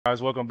Guys,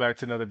 welcome back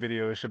to another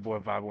video. It's your boy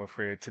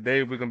Vibingwithfred.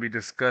 Today we're gonna be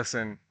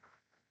discussing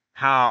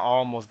how I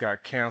almost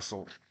got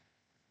canceled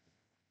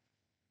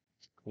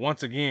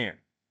once again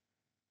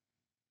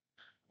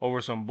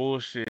over some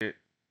bullshit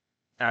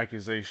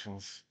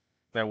accusations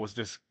that was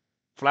just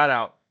flat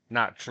out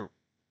not true.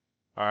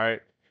 All right,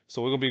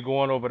 so we're gonna be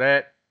going over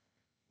that,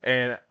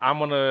 and I'm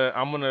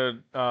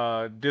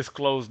gonna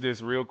disclose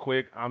this real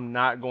quick. I'm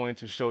not going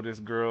to show this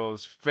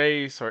girl's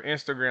face, her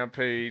Instagram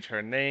page,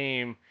 her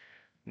name,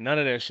 none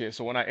of that shit.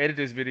 So when I edit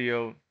this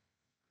video,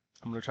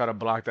 I'm gonna try to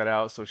block that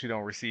out so she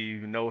don't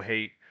receive no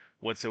hate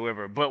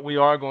whatsoever. But we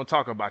are gonna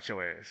talk about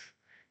your ass.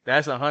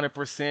 That's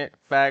 100%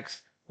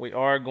 facts. We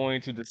are going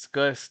to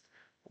discuss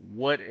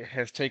what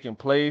has taken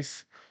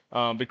place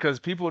because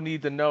people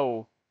need to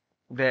know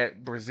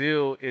that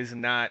Brazil is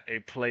not a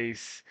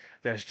place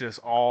that's just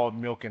all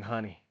milk and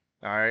honey.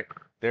 All right,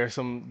 there's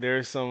some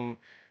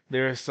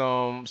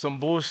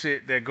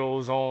bullshit that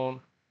goes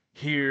on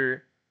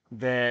here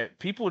that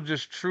people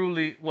just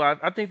truly, well,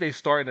 I think they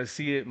starting to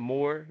see it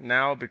more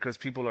now because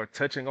people are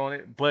touching on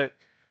it. But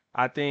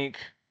I think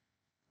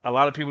a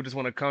lot of people just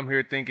want to come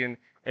here thinking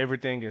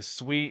everything is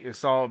sweet.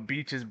 It's all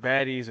beaches,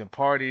 baddies, and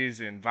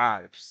parties and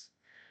vibes.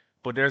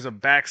 But there's a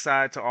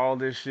backside to all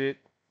this shit.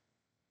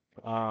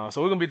 So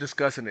we're gonna be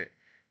discussing it.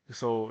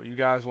 So you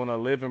guys want to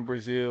live in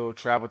Brazil,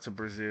 travel to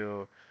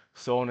Brazil,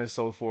 so on and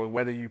so forth.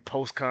 Whether you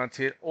post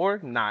content or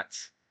not,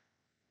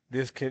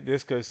 this could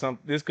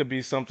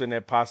be something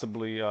that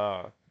possibly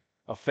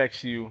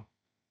affects you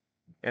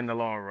in the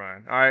long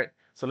run. All right,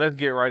 so let's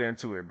get right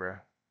into it, bro.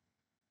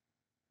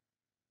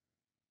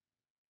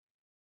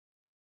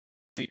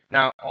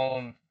 Now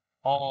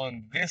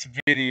on this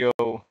video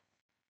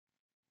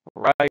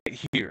right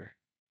here,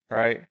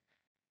 right,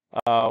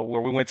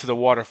 where we went to the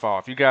waterfall.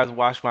 If you guys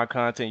watch my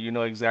content, you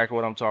know exactly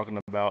what I'm talking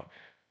about.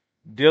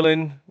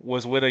 Dylan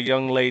was with a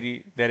young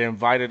lady that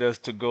invited us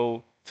to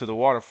go to the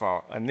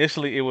waterfall.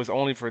 Initially, it was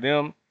only for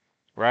them,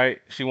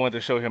 right? She wanted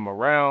to show him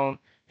around.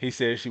 He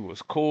said she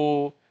was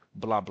cool,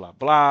 blah, blah,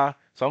 blah.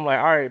 So I'm like,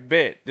 all right,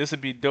 bet. This would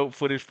be dope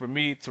footage for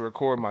me to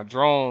record my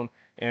drone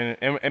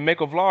and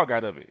make a vlog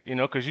out of it,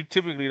 because you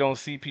typically don't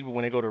see people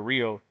when they go to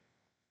Rio,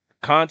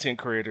 content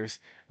creators,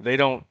 they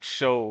don't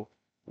show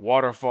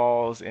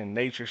waterfalls and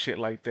nature shit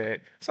like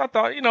that. So I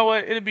thought, you know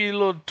what, it'd be a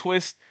little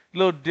twist, a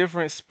little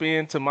different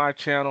spin to my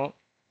channel,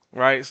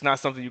 right? It's not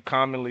something you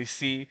commonly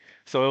see,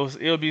 so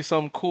it'll be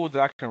something cool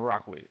that I can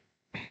rock with.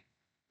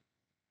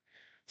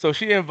 So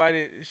she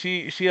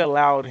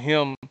allowed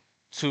him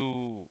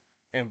to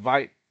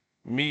invite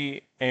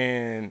me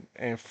and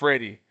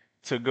Freddie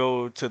to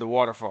go to the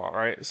waterfall,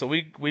 right? So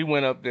we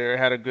went up there,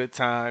 had a good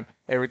time.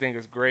 Everything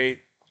is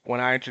great.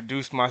 When I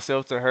introduced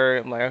myself to her,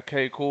 I'm like,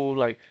 okay, cool.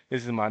 Like,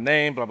 this is my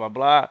name, blah blah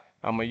blah.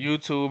 I'm a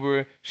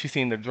YouTuber. She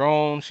seen the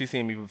drone. She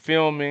seen me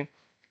filming.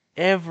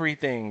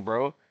 Everything,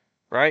 bro.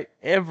 Right?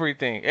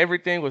 Everything.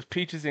 Everything was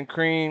peaches and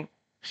cream.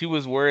 She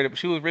was worried.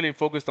 She was really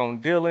focused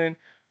on Dylan.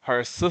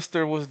 Her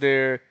sister was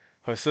there.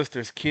 Her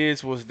sister's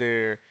kids was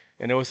there,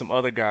 and there was some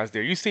other guys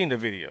there. You seen the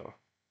video,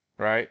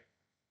 right?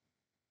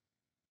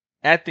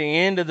 At the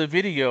end of the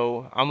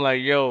video, I'm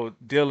like, "Yo,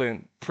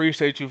 Dylan,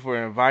 appreciate you for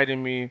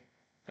inviting me."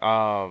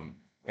 And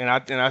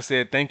I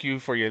said thank you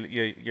for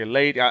your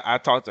lady. I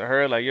talked to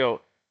her like,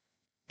 "Yo,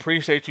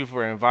 appreciate you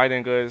for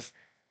inviting us.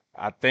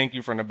 I thank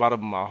you from the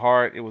bottom of my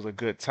heart. It was a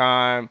good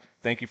time.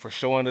 Thank you for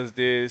showing us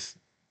this."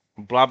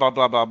 Blah blah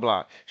blah blah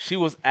blah. She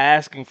was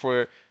asking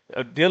for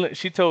Dylan.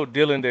 She told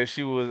Dylan that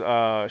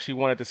she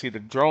wanted to see the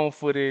drone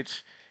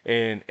footage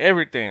and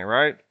everything.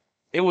 Right?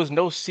 It was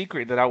no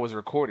secret that I was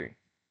recording.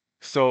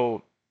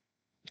 So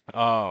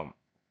um,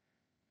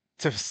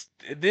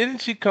 then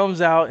she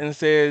comes out and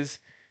says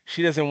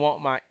she doesn't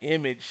want my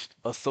image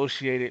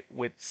associated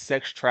with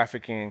sex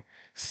trafficking,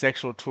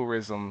 sexual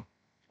tourism.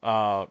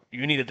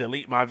 You need to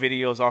delete my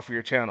videos off of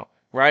your channel,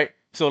 right?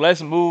 So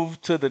let's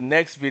move to the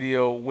next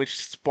video, which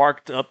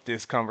sparked up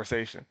this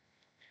conversation.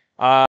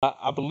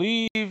 I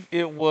believe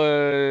it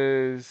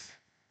was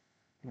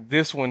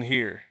this one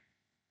here.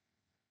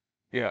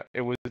 Yeah,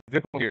 it was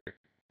this one here.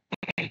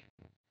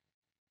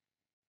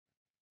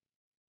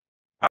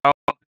 I don't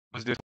know if it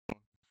was this one.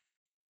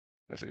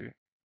 Let's see.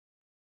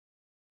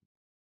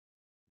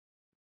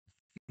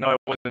 No,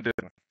 it wasn't this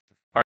one.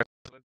 All right,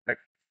 so let's back.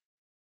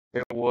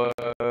 It was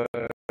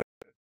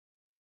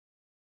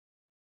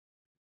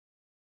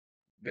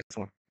this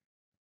one.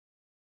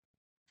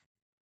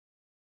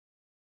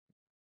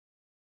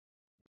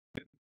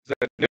 The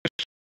initial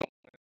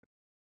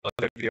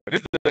video.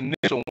 This is the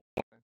initial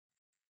one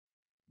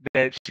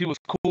that she was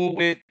cool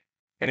with,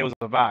 and it was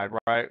a vibe,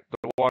 right?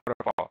 The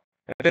waterfall.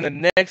 And then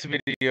the next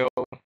video,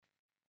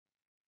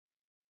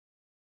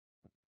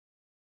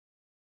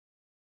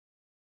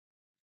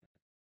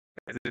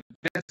 is it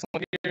this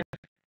one here?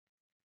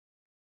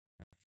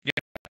 Yeah.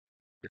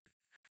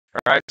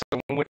 All right. So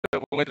we went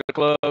to the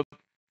club.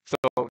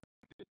 So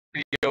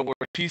video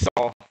where she saw.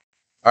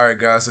 All right,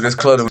 guys. So this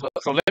club.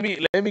 So let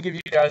me give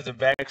you guys the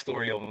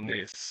backstory on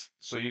this,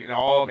 so you can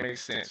all make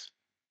sense.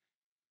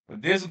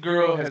 This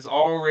girl has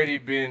already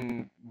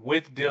been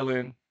with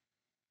Dylan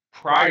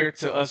prior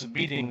to us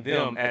meeting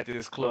them at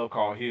this club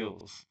called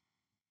Hills.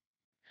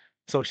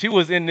 So she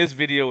was in this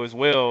video as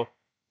well.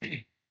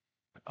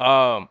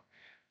 Um,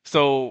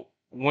 so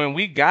when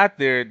we got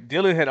there,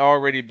 Dylan had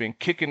already been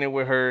kicking it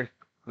with her.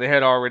 They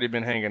had already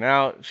been hanging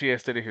out. She had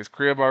stayed at his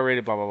crib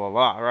already, blah blah blah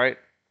blah, right?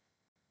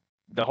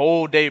 The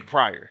whole day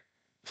prior.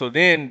 So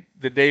then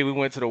the day we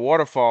went to the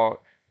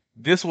waterfall,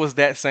 this was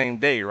that same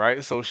day,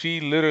 right? So she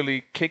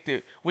literally kicked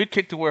it. We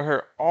kicked it with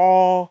her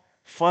all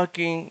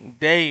fucking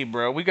day,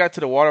 bro. We got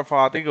to the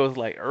waterfall, I think it was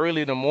like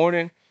early in the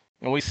morning,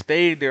 and we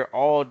stayed there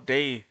all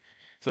day.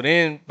 So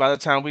then by the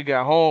time we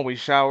got home, we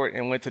showered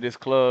and went to this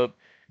club,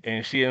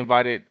 and she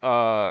invited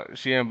us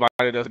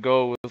to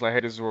go. It was like, hey,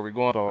 this is where we're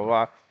going, blah blah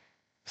blah.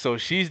 So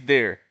she's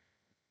there.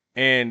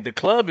 And the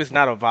club is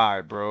not a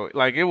vibe, bro.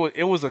 Like it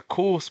was a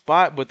cool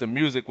spot, but the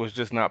music was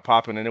just not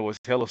popping and it was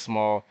hella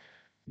small.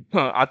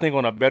 I think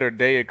on a better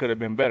day it could have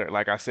been better,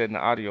 like I said in the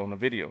audio on the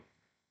video.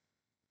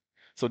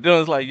 So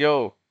Dylan's like,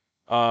 yo,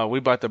 we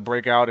about to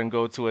break out and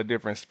go to a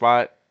different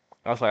spot.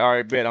 I was like, all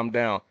right, bet, I'm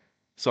down.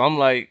 So I'm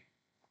like,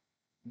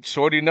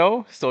 Shorty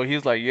no? So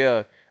he's like,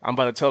 yeah, I'm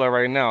about to tell her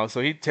right now.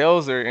 So he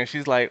tells her and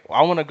she's like,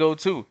 I wanna go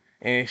too.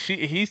 And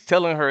he's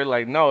telling her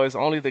like, no, it's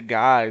only the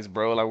guys,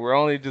 bro. Like we're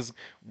only just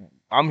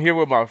I'm here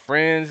with my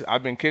friends.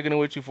 I've been kicking it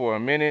with you for a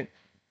minute.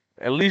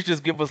 At least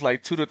just give us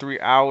like 2 to 3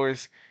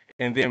 hours,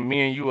 and then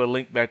me and you will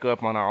link back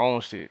up on our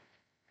own shit.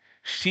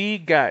 She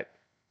got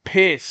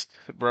pissed,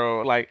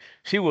 bro. Like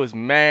she was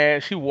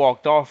mad. She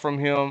walked off from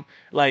him.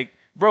 Like,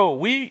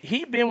 bro,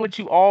 he been with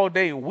you all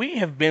day. We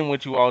have been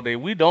with you all day.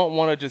 We don't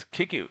want to just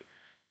kick it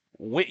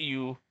with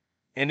you,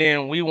 and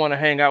then we want to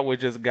hang out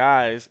with just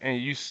guys,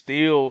 and you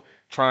still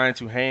trying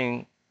to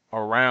hang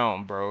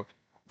around, bro.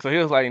 So he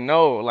was like,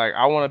 no, like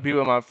I want to be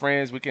with my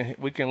friends. We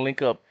can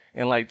link up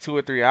in like 2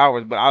 or 3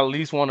 hours, but I at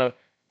least want to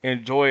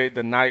enjoy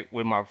the night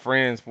with my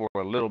friends for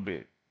a little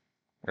bit,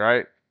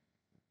 right?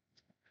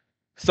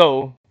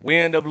 So we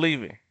end up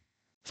leaving.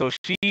 So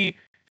she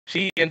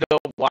ended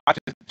up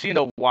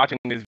watching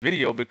this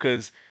video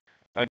because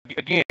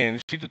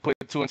again, she just put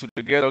two and two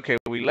together. Okay,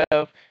 we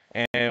left,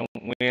 and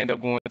we ended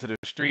up going to the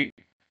street.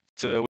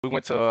 We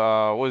went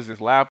to what is this,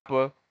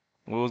 Lapa?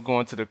 We was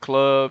going to the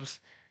clubs,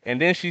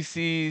 and then she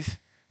sees,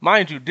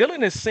 mind you,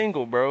 Dylan is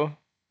single, bro.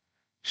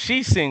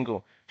 She's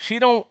single. She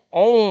don't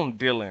own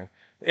Dylan.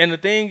 And the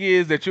thing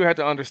is that you have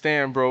to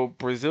understand, bro.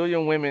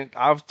 Brazilian women,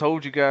 I've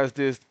told you guys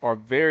this, are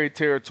very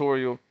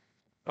territorial.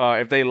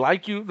 If they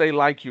like you,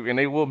 and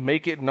they will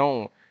make it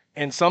known.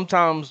 And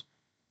sometimes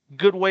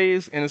good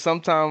ways and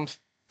sometimes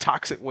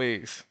toxic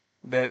ways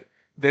that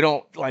they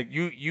don't like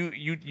you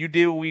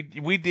did what we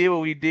did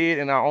what we did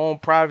in our own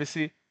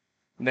privacy.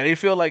 Now they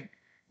feel like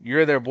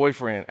you're their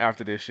boyfriend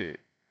after this shit.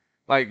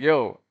 Like,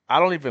 yo, I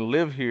don't even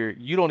live here.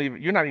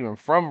 You're not even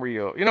from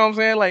Rio. You know what I'm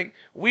saying? Like,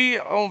 we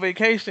on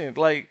vacation.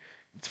 Like,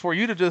 for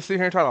you to just sit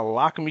here and try to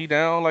lock me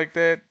down like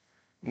that,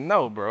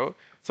 no, bro.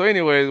 So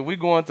anyways, we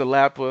going to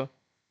Lapa,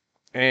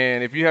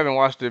 and if you haven't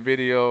watched the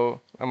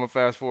video, I'm gonna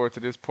fast forward to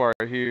this part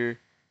here.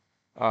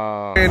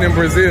 And in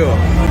Brazil,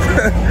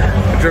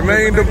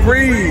 Jermaine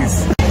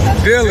Dupree's,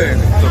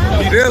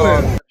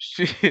 Dylan.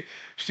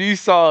 She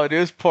saw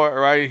this part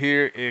right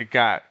here. It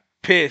got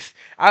pissed.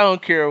 I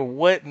don't care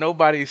what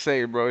nobody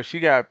say, bro. She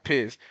got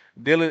pissed.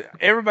 Dylan,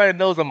 everybody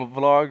knows I'm a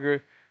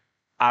vlogger.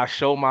 I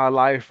show my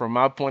life from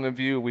my point of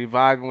view. We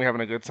vibing, we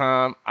having a good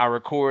time. I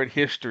record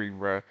history,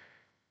 bro.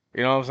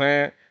 You know what I'm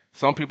saying?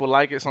 Some people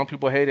like it, some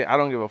people hate it. I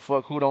don't give a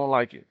fuck who don't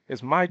like it.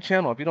 It's my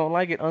channel. If you don't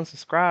like it,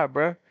 unsubscribe,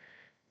 bro.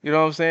 You know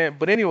what I'm saying?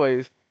 But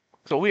anyways,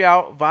 so we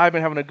out vibing,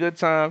 having a good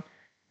time,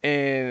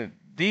 and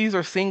these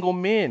are single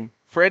men.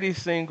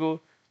 Freddie's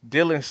single,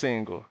 Dylan's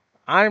single.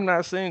 I'm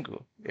not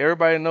single.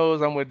 Everybody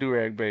knows I'm with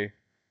Durag Bay.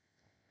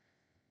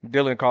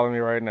 Dylan calling me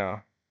right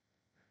now.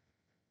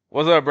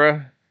 What's up,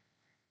 bruh?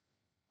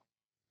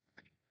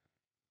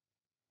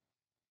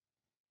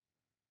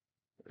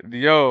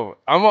 Yo,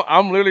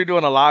 I'm literally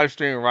doing a live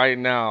stream right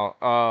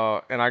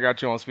now, and I got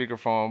you on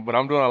speakerphone. But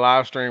I'm doing a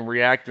live stream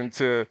reacting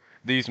to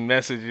these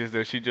messages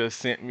that she just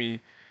sent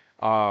me.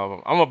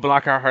 I'm gonna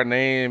block out her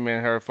name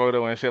and her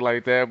photo and shit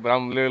like that. But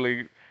I'm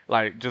literally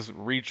like just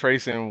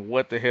retracing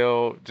what the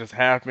hell just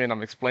happened.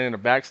 I'm explaining the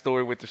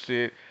backstory with the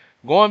shit,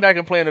 going back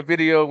and playing a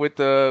video with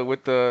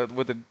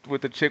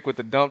the chick with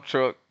the dump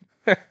truck.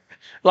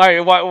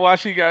 Like why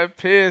she got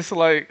pissed?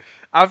 Like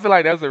I feel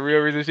like that's the real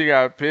reason she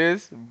got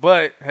pissed.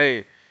 But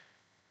hey.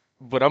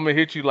 But I'm gonna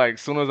hit you like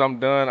soon as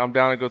I'm done. I'm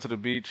down to go to the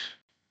beach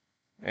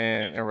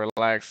and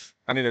relax.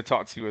 I need to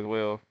talk to you as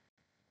well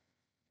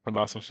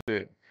about some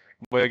shit.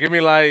 But give me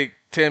like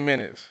 10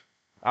 minutes.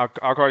 I'll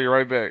call you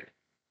right back.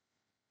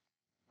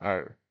 All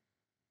right.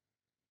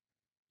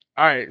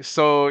 All right.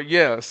 So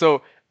yeah.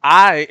 So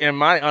in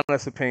my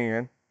honest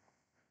opinion,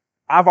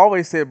 I've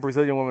always said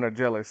Brazilian women are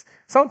jealous.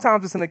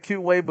 Sometimes it's in a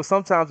cute way, but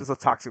sometimes it's a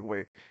toxic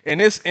way. In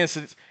this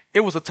instance, it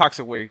was a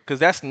toxic way because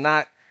that's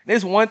not.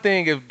 There's one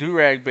thing if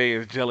Durag Bay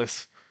is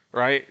jealous,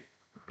 right?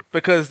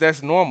 Because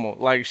that's normal.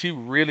 Like she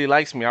really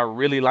likes me. I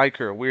really like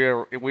her.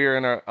 We're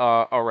in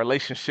a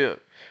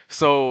relationship.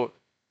 So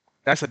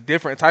That's a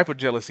different type of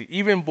jealousy.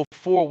 Even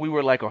before we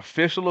were like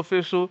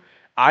official,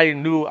 I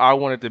knew I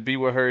wanted to be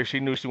with her. She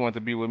knew she wanted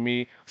to be with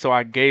me. So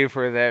I gave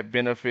her that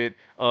benefit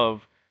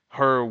of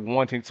her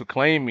wanting to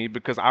claim me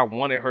because I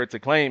wanted her to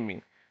claim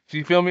me. Do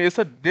you feel me? It's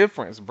a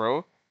difference,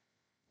 bro.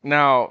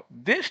 Now,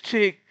 this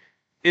chick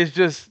is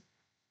just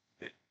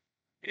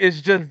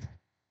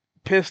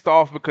pissed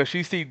off because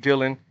she see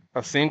Dylan,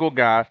 a single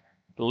guy,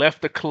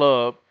 left the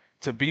club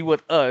to be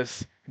with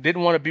us,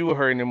 didn't want to be with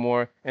her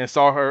anymore, and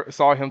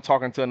saw him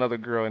talking to another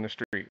girl in the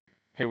street.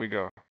 Here we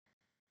go.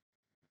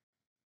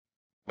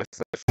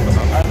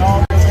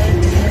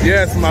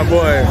 Yes, my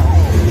boy.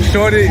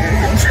 Shorty,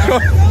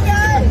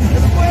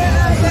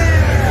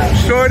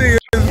 Shorty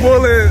is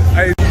pulling.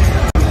 Hey,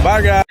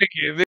 bye, guys.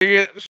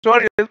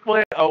 Shorty is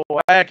playing a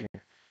wagon.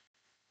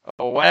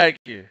 A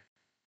wagon.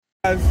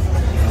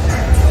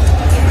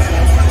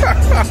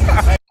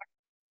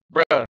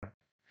 Bruh.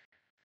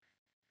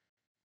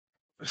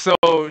 So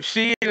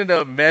she ended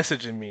up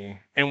messaging me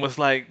and was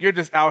like, "You're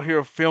just out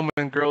here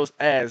filming girls'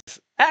 ass."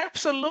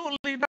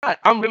 Absolutely not.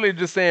 I'm really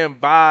just saying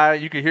bye.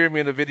 You can hear me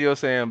in the video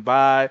saying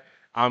bye.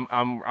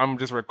 I'm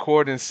just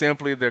recording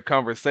simply their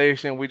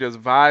conversation. We just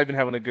vibing,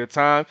 having a good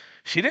time.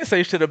 She didn't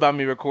say shit about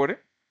me recording.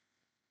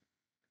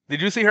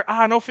 Did you see her?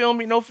 No film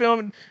me, no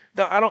film.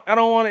 No, I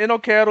don't want it. No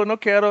cattle, no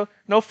cattle,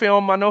 no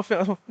film. No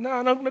film.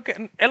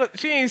 No.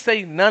 She ain't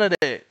say none of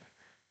that.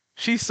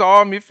 She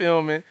saw me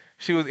filming.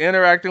 She was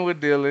interacting with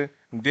Dylan.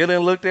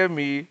 Dylan looked at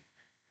me.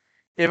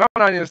 If I'm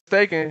not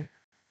mistaken,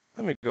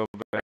 let me go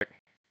back.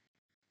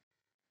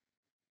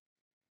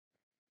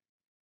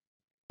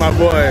 My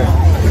boy,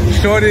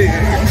 Shorty,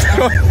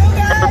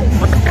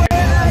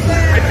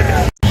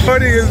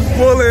 Shorty is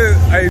pulling.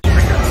 Hey,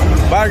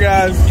 bye,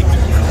 guys.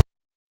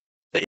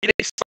 They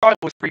saw it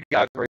was three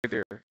guys right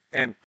there,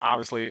 and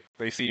obviously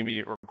they see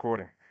me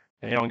recording,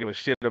 and they don't give a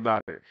shit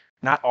about it.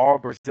 Not all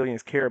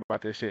Brazilians care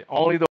about this shit.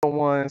 Only the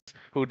ones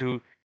who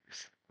do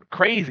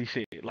crazy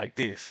shit like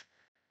this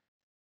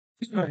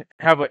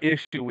have an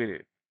issue with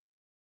it.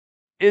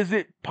 Is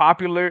it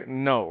popular?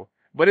 No,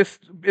 but it's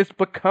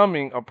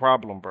becoming a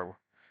problem, bro.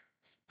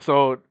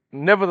 So,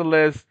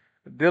 nevertheless,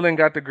 Dylan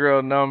got the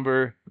girl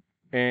number,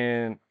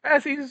 and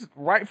as he's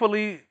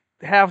rightfully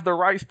have the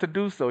rights to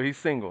do so, he's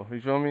single.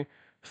 You feel me?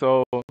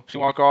 So she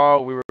want to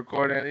call. We were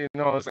recording.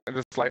 It's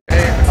just like,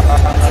 hey.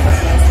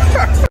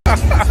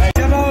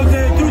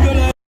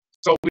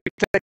 So we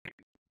text.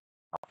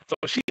 So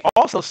she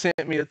also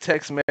sent me a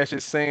text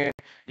message saying,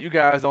 you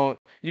guys are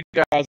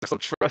so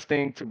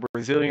trusting to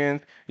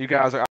Brazilians. You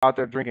guys are out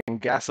there drinking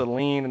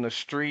gasoline in the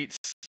streets.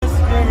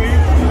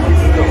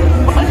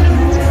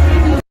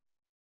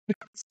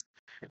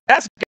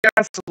 That's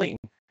gasoline.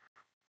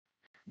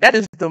 That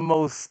is the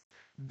most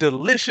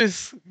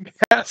delicious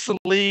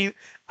gasoline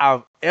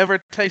I've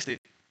ever tasted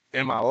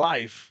in my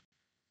life.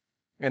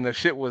 And the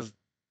shit was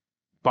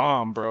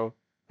bomb, bro.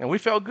 And we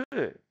felt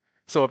good.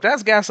 So if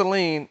that's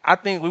gasoline, I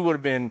think we would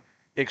have been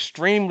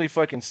extremely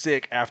fucking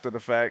sick after the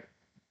fact.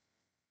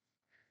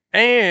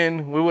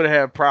 And we would have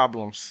had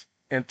problems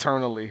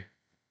internally.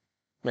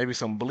 Maybe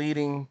some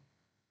bleeding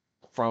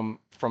from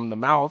the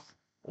mouth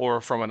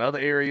or from another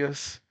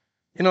areas.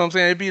 You know what I'm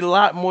saying? It'd be a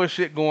lot more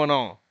shit going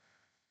on.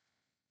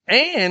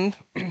 And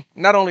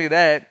not only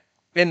that,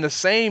 in the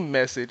same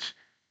message,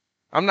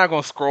 I'm not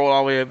gonna scroll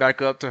all the way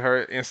back up to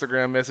her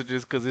Instagram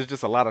messages because it's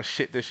just a lot of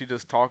shit that she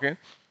just talking.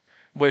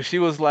 But she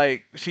was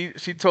like, she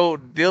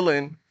told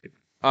Dylan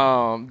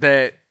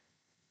that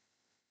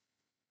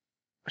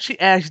she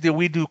asked, did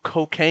we do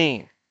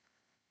cocaine?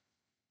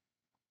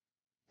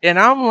 And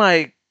I'm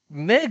like,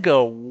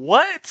 nigga,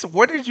 what?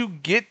 Where did you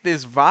get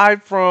this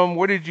vibe from?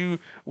 Where did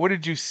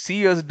you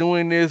see us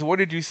doing this? Where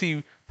did you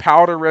see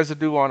powder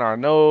residue on our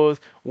nose?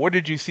 Where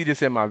did you see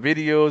this in my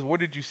videos? Where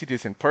did you see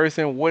this in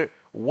person?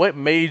 What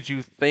made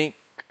you think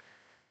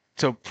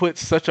to put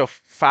such a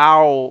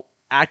foul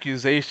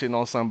accusation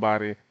on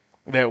somebody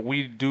that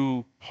we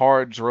do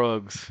hard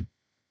drugs?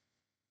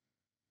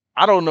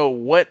 I don't know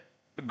what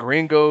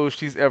gringos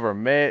she's ever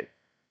met,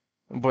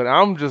 but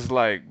I'm just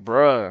like,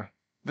 bruh,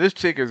 this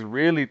chick is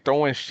really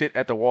throwing shit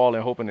at the wall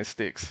and hoping it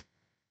sticks.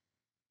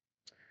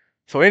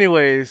 So,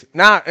 anyways,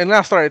 now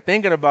I started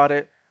thinking about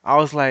it. I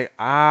was like,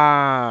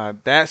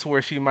 that's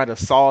where she might have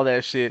saw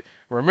that shit.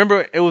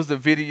 Remember, it was the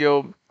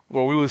video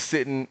where we was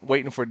sitting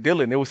waiting for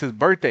Dylan. It was his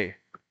birthday,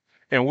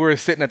 and we were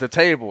sitting at the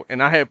table,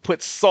 and I had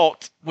put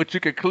salt, which you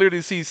could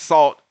clearly see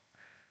salt,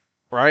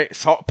 right?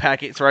 Salt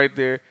packets right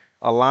there.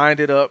 I lined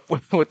it up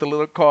with the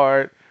little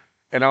card,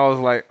 and I was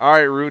like, all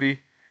right, Rudy,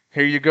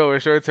 here you go.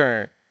 It's your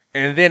turn.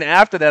 And then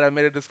after that, I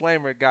made a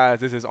disclaimer, guys,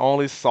 this is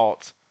only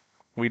salt.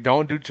 We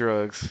don't do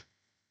drugs,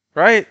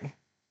 right?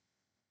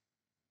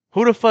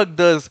 Who the fuck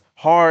does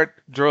hard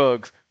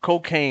drugs,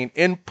 cocaine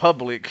in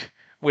public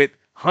with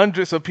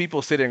hundreds of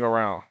people sitting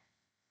around?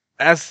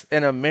 As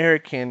an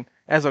American,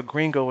 as a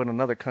gringo in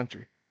another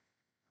country.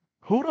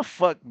 Who the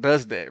fuck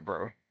does that,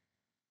 bro?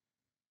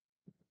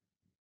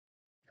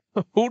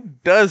 Who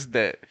does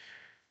that?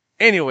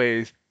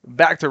 Anyways,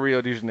 Back to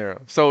Rio de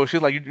Janeiro. So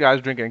she's like, you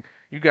guys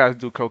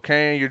do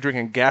cocaine, you're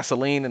drinking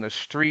gasoline in the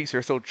streets,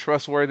 you're so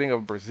trustworthy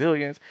of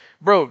Brazilians.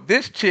 Bro,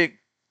 this chick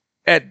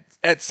at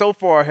so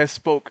far has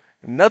spoke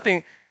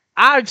nothing.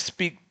 I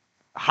speak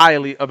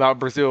highly about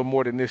Brazil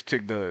more than this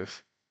chick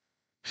does.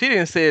 She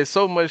didn't say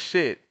so much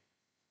shit.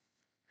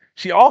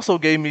 She also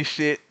gave me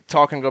shit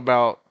talking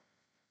about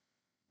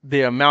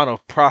the amount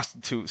of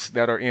prostitutes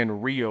that are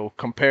in Rio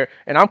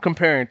and I'm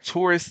comparing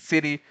tourist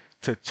city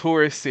to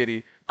tourist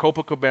city,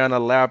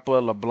 Copacabana, Lapa,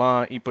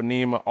 LeBlanc,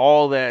 Ipanema,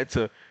 all that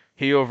to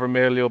Rio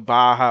Vermelho,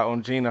 Baja,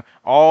 Ongina,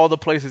 all the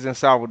places in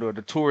Salvador,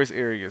 the tourist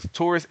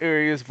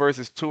areas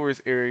versus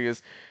tourist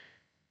areas.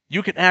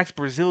 You can ask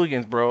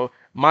Brazilians, bro.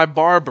 My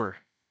barber,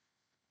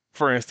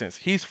 for instance,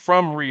 he's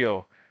from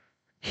Rio.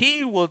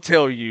 He will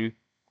tell you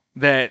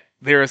that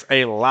there's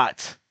a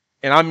lot,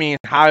 and I mean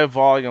high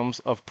volumes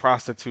of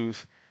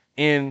prostitutes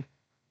in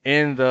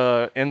in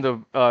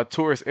the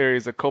tourist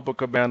areas of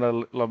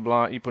Copacabana,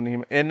 LeBlanc,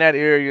 Ipanema. In that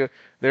area,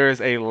 there is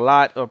a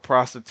lot of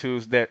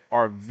prostitutes that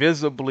are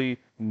visibly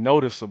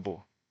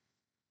noticeable.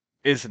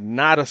 It's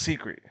not a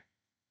secret.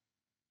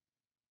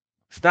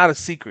 It's not a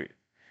secret.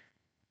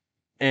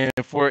 And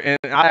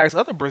I asked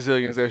other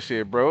Brazilians that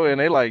shit, bro,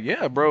 and they like,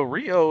 yeah, bro,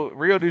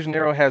 Rio de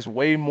Janeiro has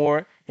way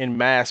more in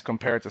mass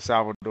compared to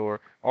Salvador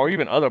or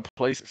even other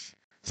places.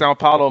 Sao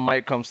Paulo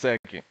might come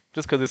second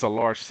just because it's a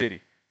large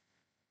city,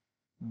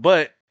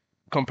 but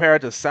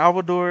compared to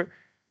Salvador,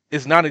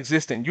 it's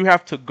non-existent. You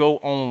have to go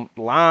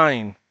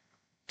online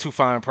to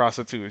find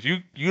prostitutes.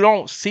 You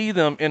don't see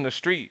them in the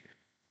street.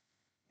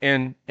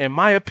 And in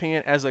my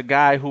opinion, as a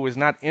guy who is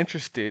not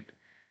interested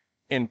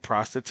in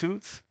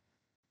prostitutes,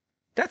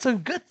 that's a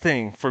good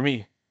thing for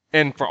me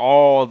and for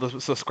all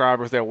the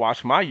subscribers that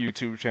watch my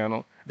YouTube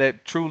channel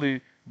that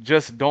truly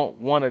just don't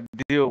want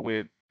to deal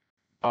with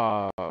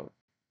uh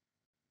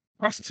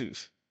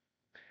prostitutes.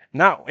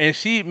 Now, and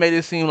she made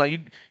it seem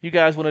like you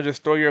guys want to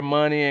just throw your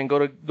money and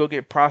go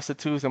get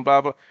prostitutes and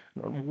blah blah.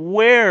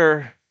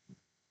 Where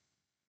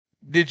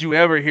did you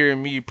ever hear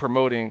me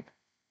promoting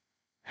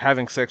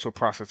having sex with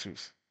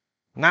prostitutes?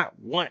 Not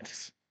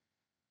once.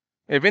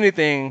 If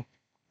anything,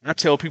 I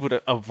tell people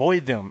to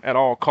avoid them at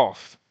all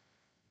costs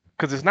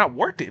because it's not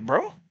worth it,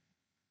 bro.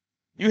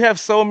 You have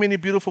so many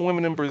beautiful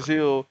women in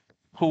Brazil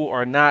who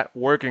are not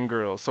working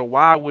girls. So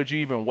why would you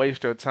even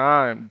waste your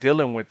time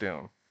dealing with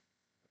them?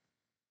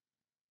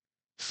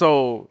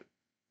 So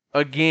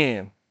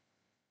again,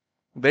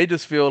 they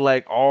just feel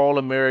like all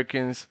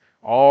Americans,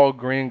 all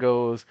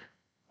gringos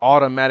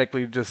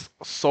automatically just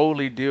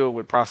solely deal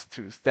with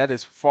prostitutes. That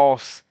is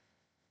false,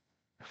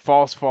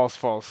 false, false,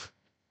 false.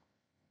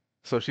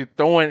 So she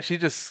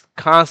just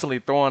constantly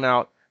throwing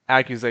out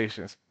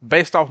accusations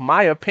based off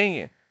my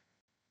opinion.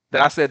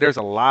 That I said there's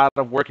a lot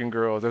of working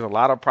girls, there's a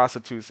lot of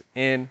prostitutes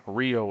in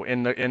Rio,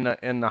 in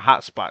the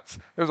hot spots.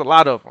 There's a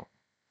lot of them.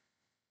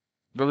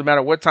 Doesn't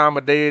matter what time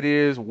of day it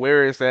is,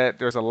 where it's at.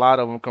 There's a lot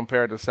of them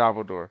compared to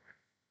Salvador.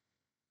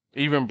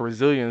 Even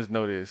Brazilians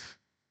know this.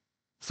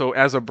 So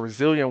as a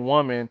Brazilian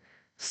woman,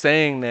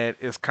 saying that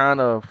is kind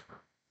of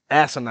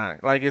asinine.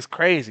 Like it's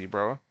crazy,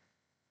 bro.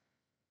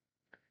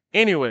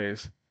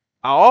 Anyways,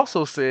 I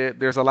also said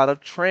there's a lot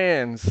of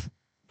trans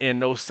in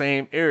those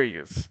same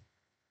areas.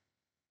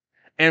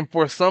 And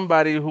for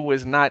somebody who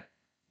is not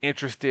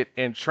interested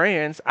in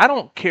trans, I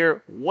don't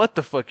care what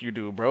the fuck you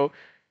do, bro.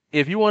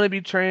 If you want to be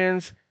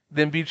trans,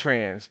 then be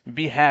trans.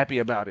 Be happy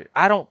about it.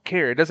 I don't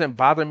care. It doesn't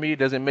bother me. It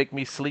doesn't make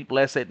me sleep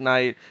less at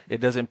night.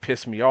 It doesn't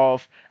piss me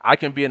off. I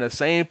can be in the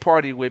same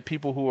party with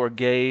people who are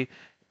gay,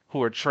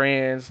 who are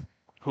trans,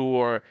 who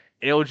are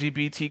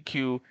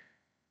LGBTQ,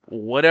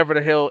 whatever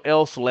the hell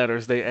else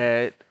letters they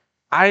add.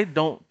 I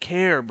don't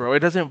care, bro. It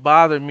doesn't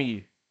bother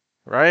me,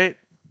 right?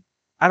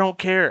 I don't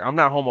care. I'm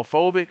not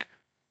homophobic.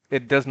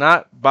 It does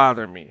not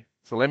bother me.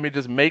 So let me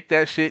just make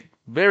that shit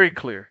very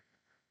clear.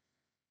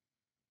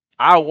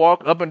 I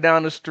walk up and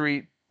down the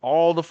street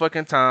all the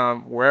fucking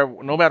time,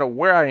 wherever, no matter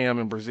where I am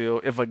in Brazil.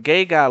 If a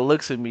gay guy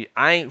looks at me,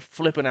 I ain't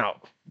flipping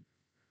out.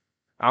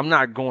 I'm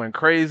not going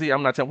crazy.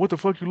 I'm not telling what the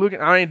fuck you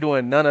looking. I ain't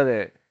doing none of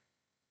that.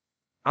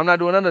 I'm not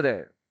doing none of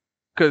that.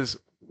 Cause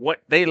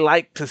what they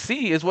like to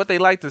see is what they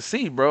like to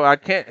see, bro. I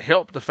can't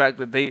help the fact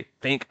that they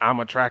think I'm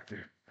attractive.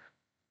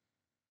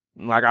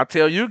 Like I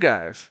tell you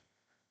guys,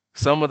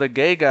 some of the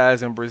gay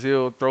guys in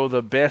Brazil throw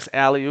the best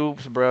alley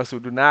oops, bro. So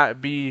do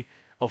not be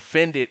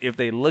offended if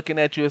they looking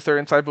at you a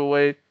certain type of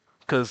way,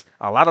 because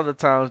a lot of the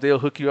times they'll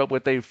hook you up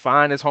with their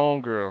finest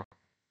homegirl.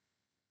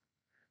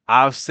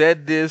 I've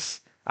said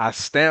this. I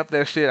stamp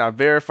that shit. I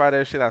verify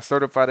that shit. I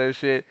certify that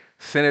shit.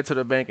 Send it to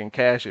the bank and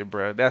cash it,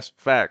 bro. That's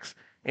facts.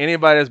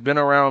 Anybody that's been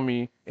around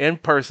me in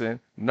person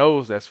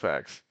knows that's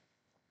facts.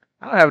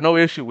 I don't have no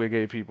issue with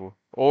gay people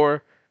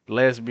or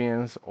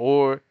lesbians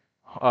or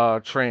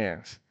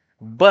trans,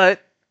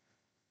 but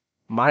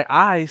my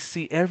eyes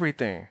see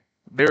everything.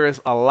 There is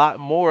a lot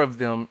more of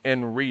them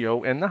in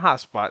Rio and the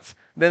hotspots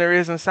than there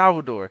is in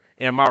Salvador.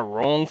 Am I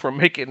wrong for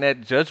making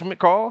that judgment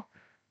call?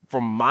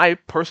 From my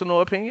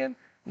personal opinion?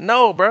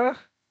 No, bruh.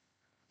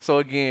 So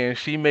again,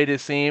 she made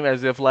it seem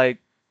as if like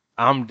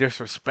I'm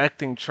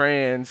disrespecting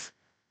trans.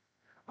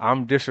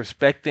 I'm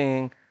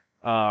disrespecting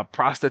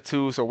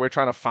prostitutes, or we're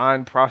trying to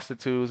find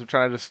prostitutes. We're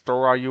trying to just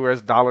throw our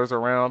US dollars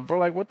around. Bro,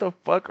 like what the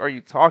fuck are you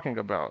talking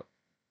about?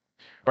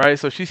 Right?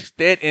 So she's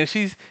dead, and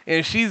she's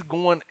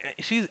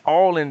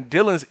all in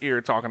Dylan's ear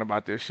talking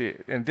about this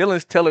shit. And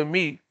Dylan's telling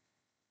me.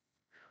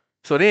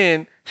 So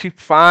then she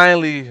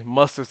finally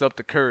musters up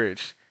the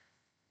courage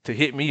to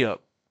hit me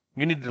up.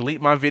 You need to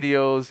delete my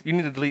videos. You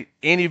need to delete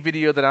any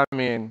video that I'm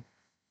in.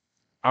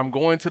 I'm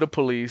going to the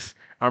police.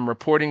 I'm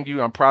reporting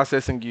you. I'm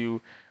processing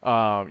you.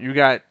 You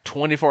got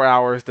 24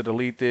 hours to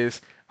delete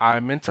this.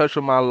 I'm in touch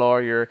with my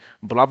lawyer.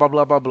 Blah blah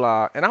blah blah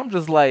blah. And I'm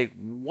just like,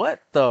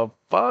 what the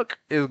fuck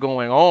is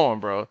going on,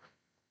 bro?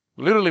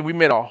 Literally, we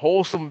made a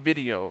wholesome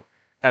video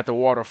at the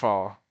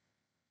waterfall,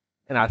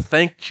 and I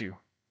thanked you.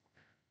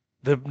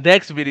 The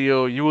next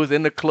video, you was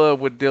in the club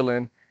with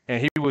Dylan,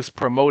 and he was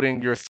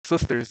promoting your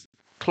sister's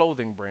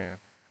clothing brand.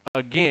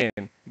 Again,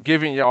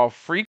 giving y'all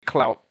free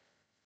clout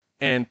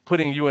and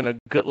putting you in a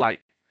good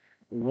light.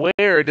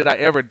 Where did I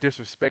ever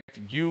disrespect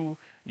you,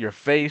 your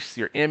face,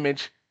 your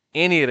image,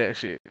 any of that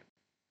shit?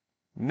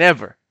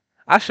 Never.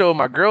 I showed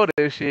my girl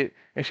that shit,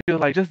 and she was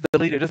like, just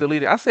delete it, just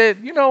delete it. I said,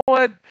 you know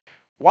what?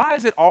 Why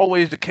is it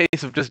always the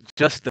case of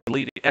just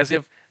delete it? As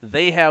if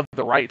they have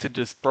the right to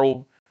just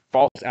throw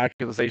false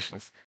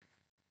accusations.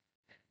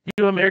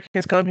 You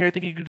Americans come here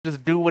thinking you can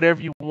just do whatever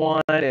you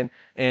want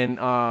and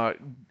uh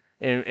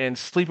and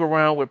sleep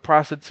around with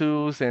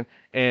prostitutes and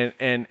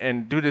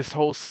do this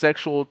whole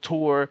sexual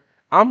tour.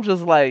 I'm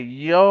just like,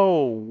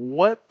 yo,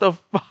 what the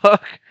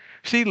fuck?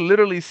 She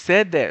literally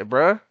said that,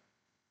 bruh.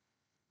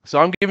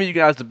 So I'm giving you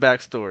guys the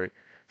backstory.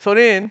 So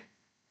then,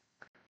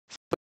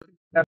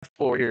 fast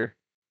forward here.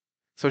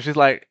 So she's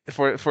like,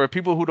 for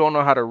people who don't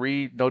know how to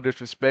read, no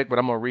disrespect, but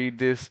I'm gonna read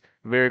this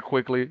very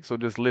quickly. So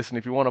just listen.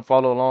 If you want to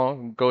follow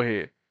along, go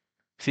ahead.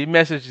 She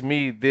messaged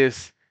me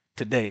this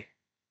today,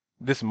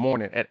 this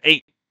morning at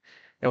 8.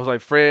 It was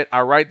like, Fred, I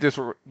write this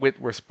with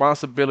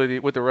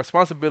the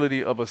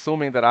responsibility of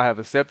assuming that I have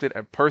accepted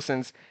a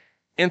person's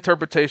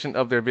interpretation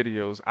of their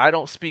videos. I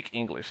don't speak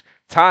English.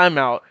 Time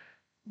out.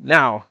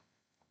 Now,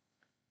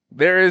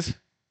 there is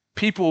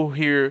people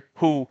here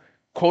who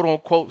quote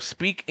unquote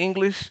speak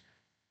English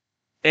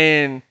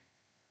and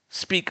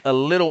speak a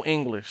little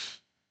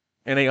English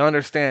and they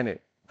understand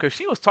it. Because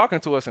she was talking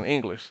to us in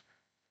English,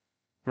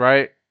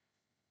 right?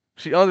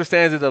 She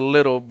understands it a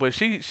little, but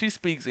she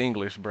speaks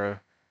English, bro.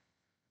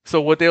 So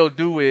what they'll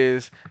do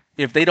is,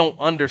 if they don't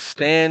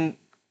understand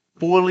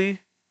fully,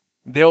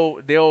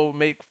 they'll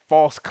make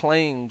false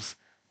claims,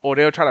 or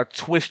they'll try to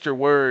twist your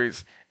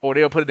words, or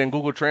they'll put it in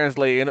Google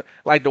Translate. And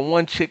like the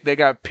one chick that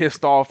got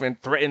pissed off and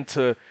threatened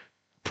to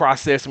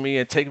process me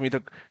and take me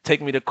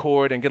to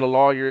court and get a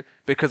lawyer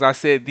because I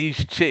said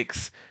these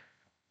chicks.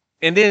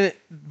 And then,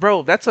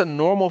 bro, that's a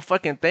normal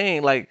fucking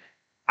thing. Like,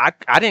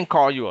 I didn't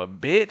call you a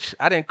bitch.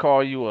 I didn't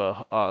call you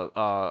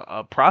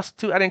a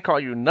prostitute. I didn't call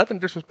you nothing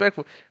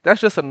disrespectful. That's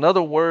just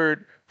another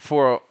word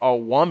for a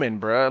woman,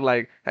 bro.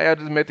 Like, hey, I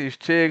just met these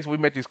chicks. We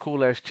met these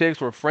cool ass chicks.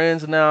 We're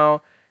friends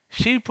now.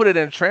 She put it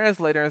in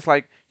translator, and it's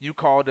like, you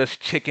called us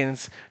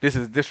chickens. This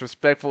is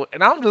disrespectful.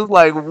 And I'm just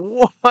like,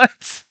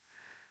 what?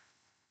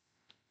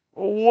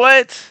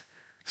 What?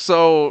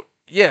 So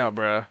yeah,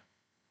 bro.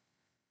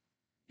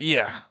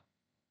 Yeah.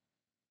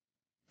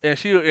 And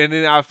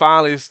then I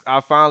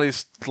finally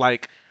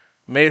like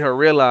made her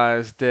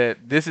realize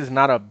that this is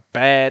not a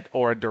bad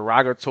or a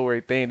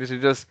derogatory thing. This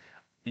is just,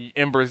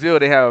 in Brazil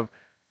they have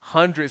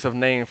hundreds of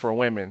names for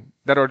women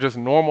that are just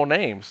normal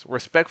names,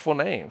 respectful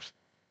names,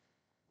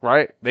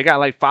 right? They got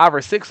like 5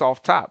 or 6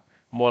 off top.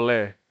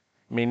 Mulher,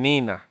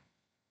 menina,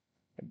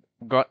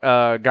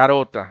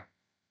 garota.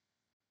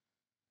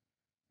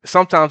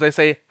 Sometimes they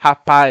say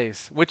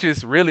rapaz, which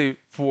is really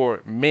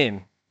for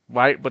men,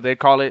 right? But they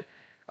call it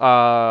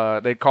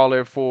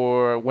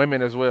for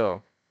women as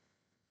well.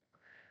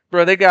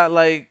 Bro, they got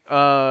like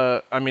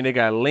I mean they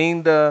got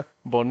linda,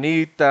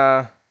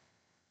 bonita.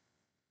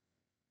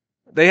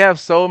 They have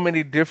so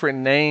many different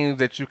names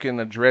that you can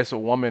address a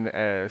woman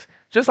as,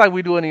 just like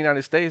we do in the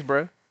United States,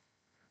 bro.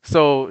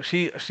 So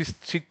she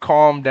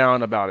calmed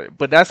down about it.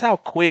 But that's how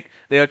quick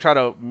they'll try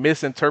to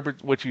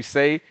misinterpret what you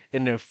say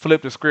and then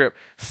flip the script.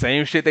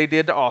 Same shit they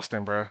did to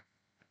Austin, bro.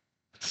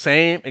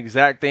 Same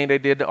exact thing they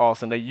did to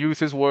Austin. They used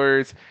his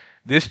words.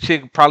 This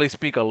chick probably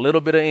speak a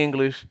little bit of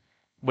English,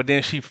 but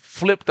then she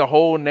flipped the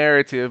whole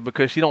narrative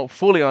because she don't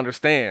fully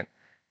understand.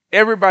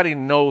 Everybody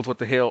knows what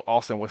the hell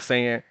Austin was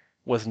saying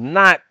was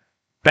not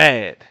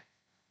bad.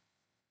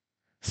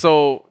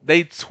 So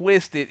they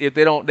twist it. If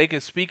they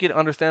can speak it,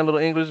 understand a little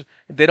English.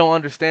 If they don't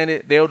understand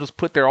it, they'll just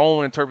put their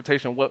own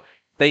interpretation of what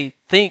they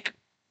think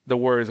the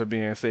words are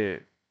being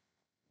said,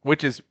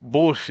 which is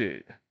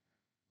bullshit,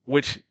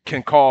 which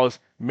can cause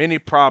many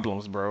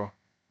problems, bro,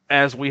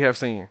 as we have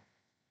seen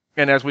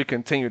and as we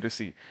continue to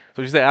see.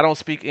 So you say, I don't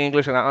speak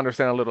English and I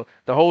understand a little.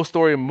 The whole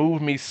story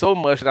moved me so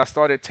much that I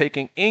started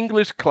taking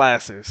English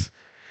classes.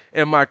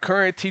 And my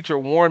current teacher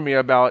warned me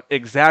about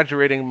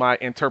exaggerating my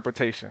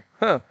interpretation.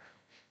 Huh.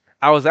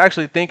 I was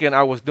actually thinking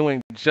I was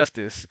doing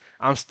justice.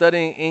 I'm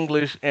studying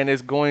English and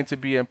it's going to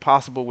be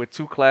impossible with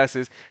 2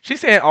 classes. She's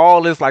saying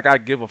all this like I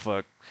give a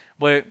fuck,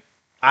 but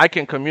I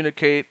can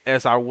communicate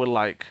as I would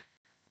like.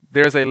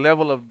 There's a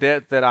level of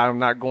depth that I'm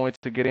not going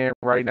to get in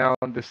right now.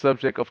 The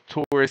subject of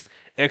tourist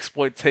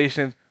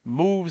exploitation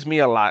moves me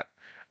a lot.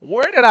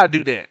 Where did I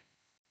do that?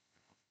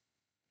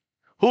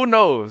 Who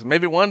knows?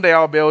 Maybe one day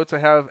I'll be able to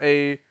have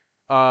a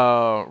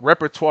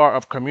repertoire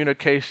of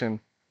communication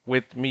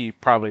with me,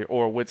 probably,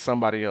 or with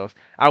somebody else.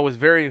 I was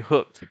very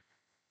hooked.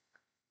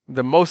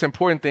 The most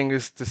important thing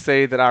is to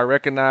say that I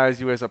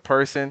recognize you as a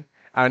person.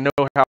 I know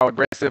how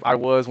aggressive I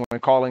was when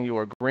calling you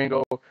a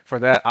gringo. For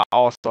that, I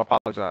also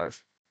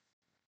apologize.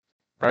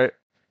 Right?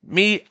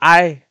 Me,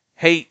 I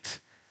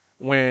hate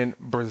when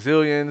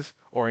Brazilians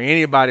or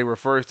anybody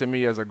refers to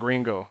me as a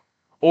gringo.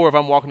 Or if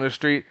I'm walking the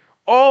street,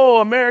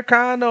 oh,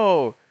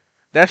 Americano.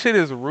 That shit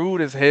is rude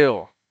as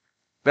hell.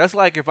 That's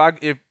like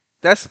if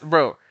that's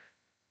bro,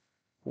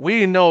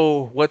 we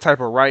know what type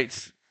of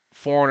rights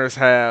foreigners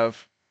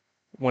have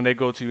when they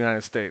go to the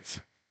United States.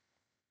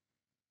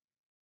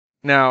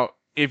 Now,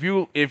 if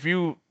you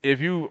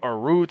are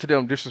rude to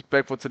them,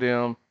 disrespectful to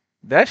them,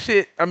 that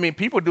shit, I mean,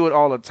 people do it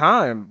all the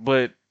time,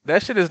 but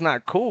that shit is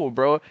not cool,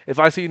 bro. If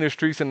I see you in the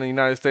streets in the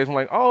United States, I'm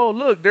like, oh,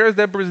 look, there's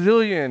that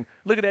Brazilian.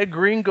 Look at that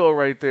gringo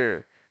right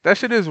there. That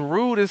shit is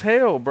rude as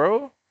hell,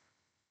 bro.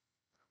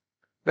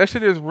 That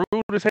shit is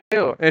rude as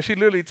hell. And she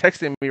literally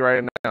texting me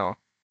right now.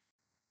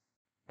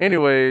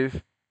 Anyways,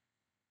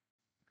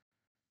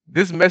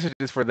 this message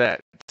is for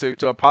that.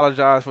 To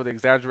apologize for the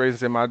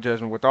exaggerations in my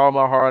judgment. With all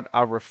my heart,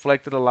 I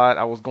reflected a lot.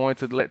 I was going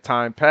to let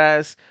time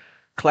pass.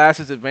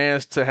 Classes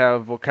advanced to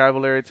have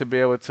vocabulary to be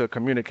able to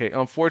communicate.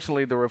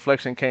 Unfortunately, the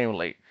reflection came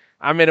late.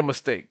 I made a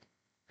mistake.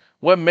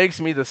 What makes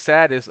me the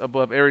saddest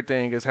above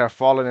everything is have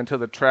fallen into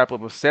the trap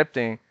of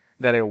accepting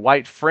that a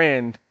white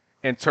friend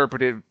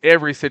interpreted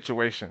every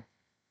situation.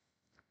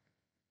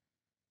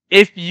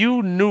 If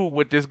you knew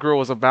what this girl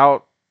was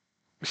about,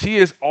 she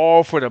is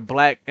all for the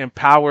black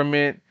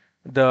empowerment,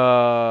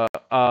 the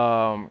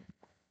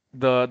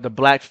the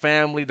black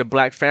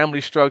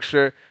family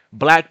structure,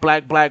 black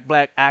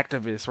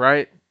activists,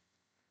 right?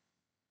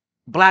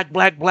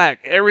 Black.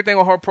 Everything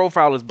on her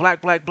profile is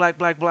black.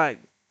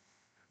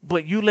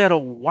 But you let a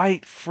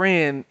white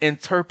friend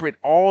interpret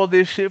all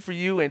this shit for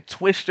you and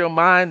twist your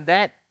mind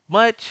that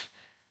much.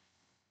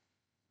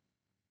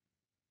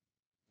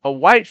 A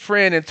white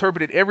friend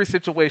interpreted every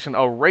situation, a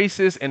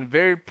racist and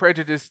very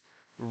prejudiced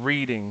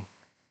reading.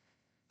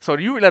 So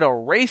you let a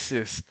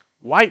racist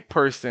white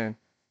person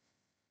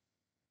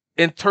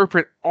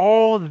interpret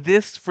all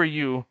this for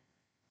you.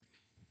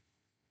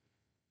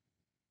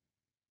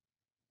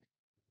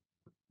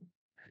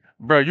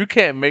 Bro, you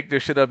can't make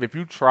this shit up if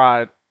you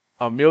tried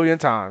a million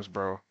times,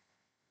 bro.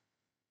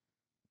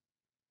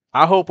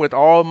 I hope with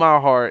all my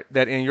heart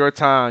that in your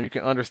time you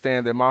can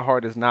understand that my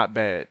heart is not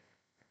bad.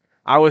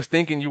 I was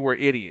thinking you were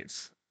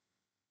idiots.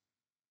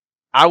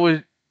 I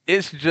was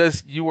it's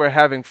just you were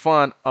having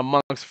fun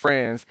amongst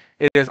friends.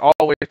 It is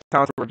always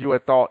time to review a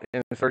thought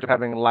in search of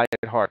having a light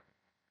heart.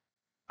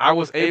 I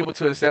was able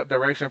to accept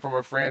direction from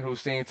a friend who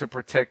seemed to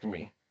protect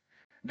me.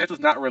 This does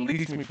not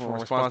release me from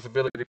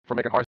responsibility for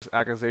making harsh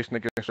accusation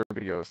against your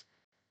videos.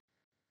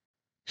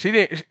 She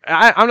didn't.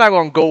 I'm not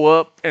gonna go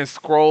up and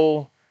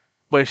scroll,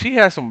 but she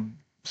has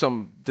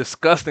some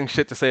disgusting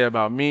shit to say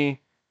about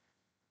me,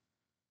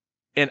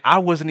 and I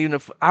wasn't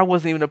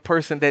even a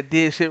person that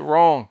did shit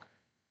wrong.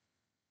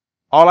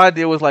 All I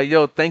did was like,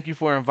 yo, thank you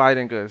for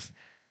inviting us.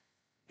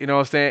 You know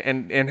what I'm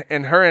saying?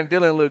 And her and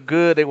Dylan looked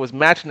good. They was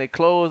matching their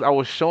clothes. I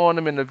was showing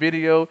them in the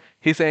video.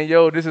 He's saying,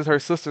 yo, this is her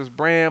sister's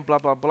brand, blah,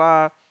 blah,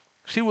 blah.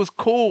 She was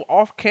cool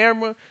off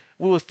camera.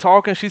 We was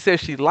talking. She said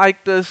she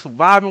liked us,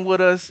 vibing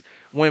with us.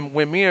 When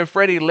me and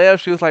Freddie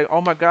left, she was like,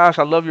 oh my gosh,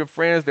 I love your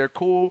friends. They're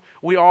cool.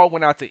 We all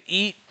went out to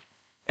eat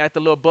at the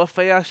little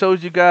buffet I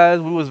showed you guys.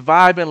 We was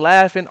vibing,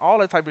 laughing, all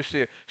that type of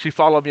shit. She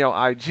followed me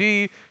on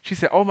IG. She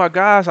said, oh my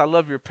gosh, I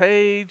love your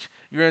page.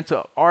 You're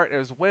into art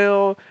as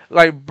well.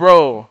 Like,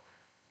 bro.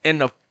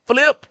 And the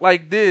flip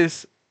like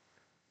this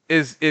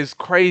is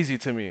crazy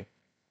to me.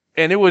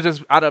 And it was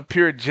just out of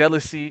pure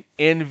jealousy,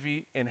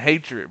 envy, and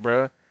hatred,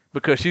 bruh.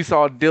 Because she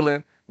saw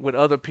Dylan with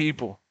other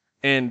people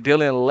and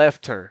Dylan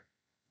left her.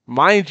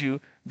 Mind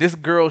you, this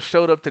girl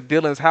showed up to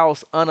Dylan's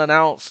house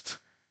unannounced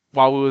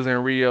while we was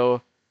in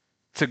Rio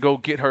to go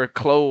get her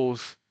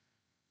clothes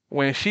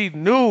when she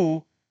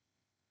knew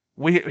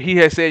he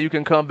had said you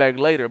can come back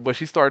later, but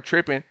she started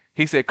tripping.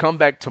 He said come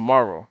back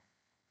tomorrow.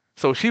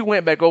 So she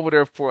went back over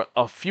there for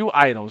a few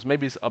items,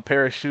 maybe it's a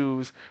pair of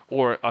shoes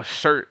or a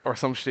shirt or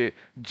some shit.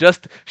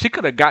 Just she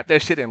could have got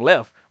that shit and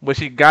left, but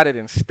she got it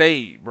and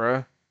stayed,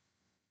 bruh.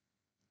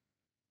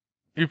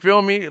 You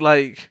feel me?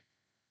 Like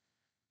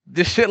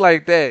this shit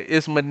like that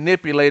is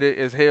manipulated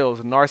as hell,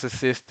 it's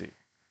narcissistic.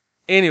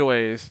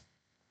 Anyways,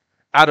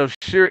 out of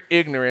sheer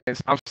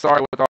ignorance, I'm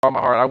sorry with all my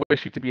heart. I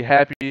wish you to be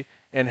happy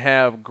and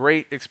have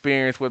great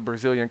experience with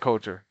Brazilian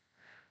culture.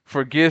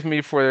 Forgive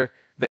me for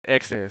the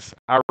excess.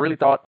 I really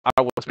thought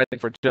I was fighting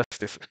for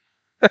justice.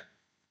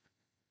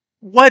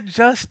 What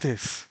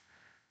justice?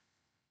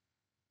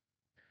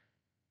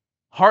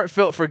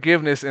 Heartfelt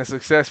forgiveness and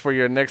success for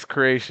your next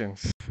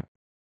creations.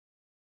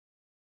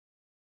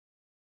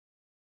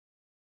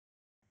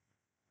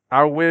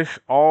 I wish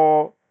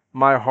all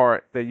my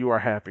heart that you are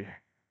happy.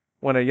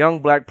 When a young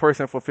black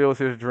person fulfills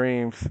his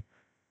dreams,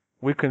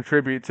 we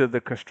contribute to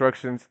the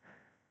constructions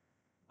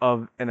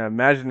of an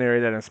imaginary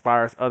that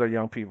inspires other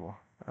young people.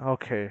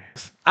 Okay.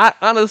 I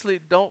honestly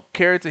don't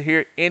care to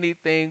hear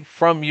anything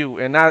from you,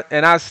 and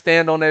I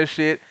stand on that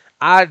shit.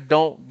 I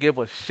don't give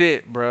a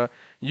shit, bruh.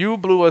 You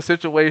blew a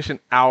situation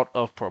out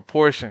of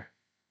proportion.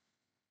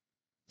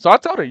 So I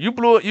told her, you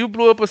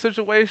blew up a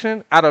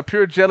situation out of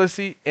pure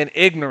jealousy and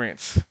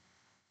ignorance.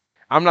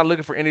 I'm not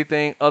looking for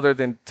anything other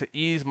than to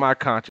ease my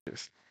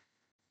conscience.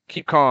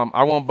 Keep calm.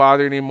 I won't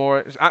bother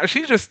anymore.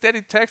 She's just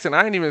steady texting.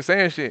 I ain't even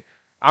saying shit.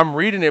 I'm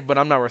reading it, but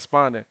I'm not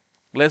responding.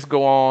 Let's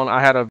go on.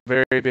 I had a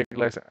very big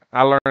lesson.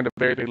 I learned a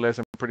very big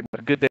lesson pretty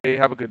much. Good day.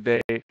 Have a good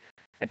day.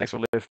 And thanks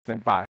for listening.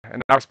 Bye.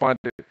 And I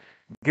responded,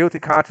 guilty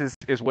conscience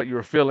is what you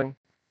were feeling.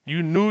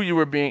 You knew you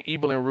were being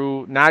evil and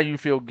rude. Now you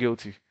feel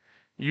guilty.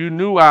 You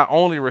knew I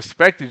only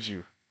respected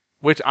you,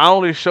 which I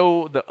only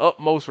showed the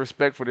utmost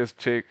respect for this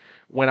chick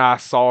when I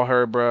saw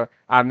her, bruh.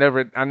 I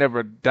never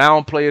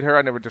downplayed her.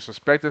 I never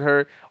disrespected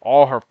her.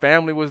 All her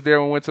family was there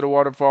when we went to the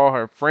waterfall.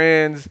 Her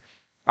friends.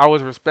 I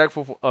was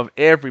respectful of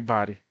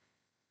everybody,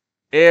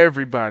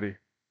 everybody.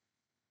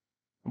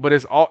 But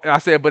it's all I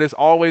said. But it's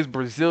always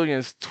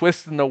Brazilians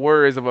twisting the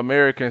words of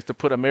Americans to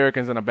put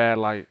Americans in a bad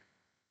light.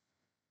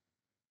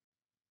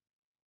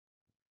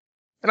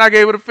 And I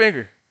gave it a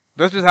finger.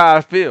 That's just how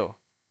I feel.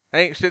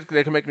 Ain't shit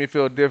that can make me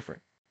feel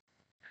different.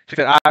 She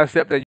said, I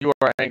accept that you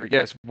are angry.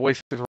 Yes,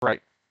 voice is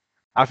right.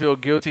 I feel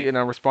guilty and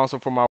I'm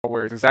responsible for my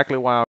words. Exactly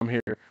why I'm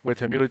here with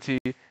humility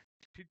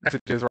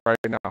messages right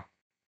now.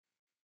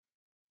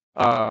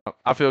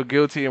 I feel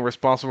guilty and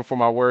responsible for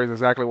my words.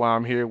 Exactly why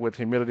I'm here with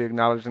humility,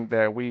 acknowledging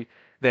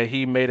that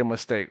he made a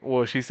mistake.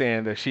 Well, she's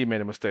saying that she made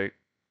a mistake.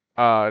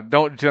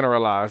 Don't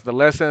generalize. The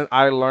lesson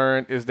I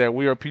learned is that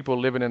we are people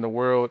living in the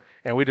world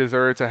and we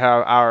deserve to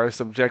have our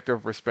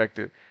subjective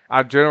respected.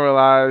 I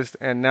generalized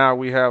and now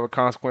we have a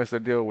consequence to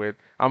deal with.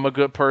 I'm a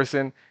good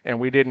person and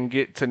we didn't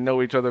get to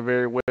know each other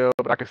very well,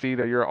 but I can see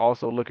that you're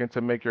also looking to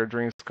make your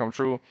dreams come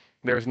true.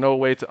 There's no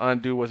way to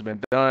undo what's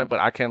been done, but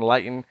I can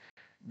lighten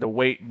the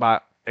weight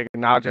by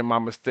acknowledging my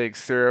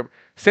mistakes.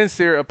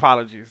 Sincere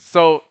apologies.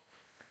 So,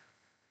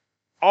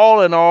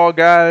 all in all,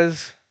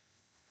 guys,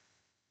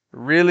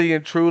 really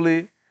and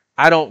truly,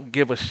 I don't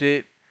give a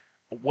shit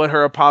what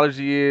her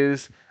apology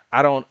is.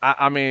 I don't.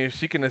 I mean,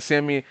 she can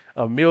send me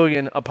a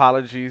million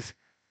apologies.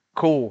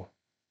 Cool.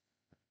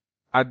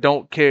 I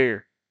don't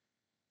care.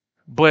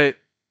 But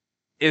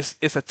it's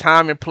a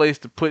time and place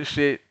to put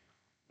shit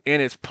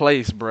in its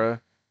place, bruh.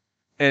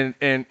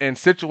 And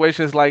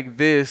situations like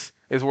this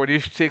is where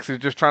these chicks are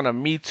just trying to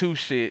me too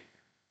shit.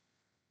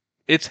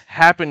 It's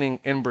happening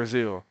in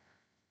Brazil.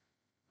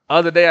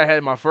 Other day I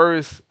had my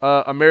first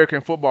American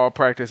football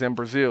practice in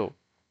Brazil.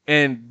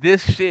 And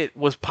this shit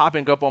was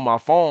popping up on my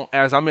phone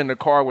as I'm in the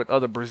car with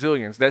other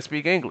Brazilians that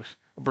speak English,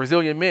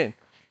 Brazilian men,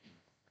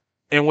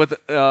 and with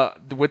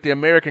the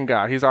American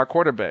guy. He's our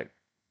quarterback.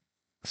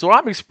 So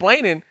I'm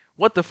explaining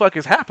what the fuck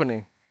is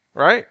happening,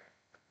 right?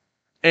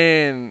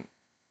 And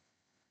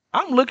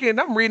I'm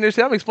reading this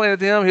shit. I'm explaining it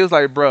to him. He was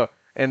like, bro,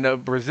 and the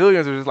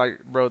Brazilians are just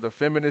like, bro, the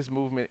feminist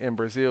movement in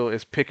Brazil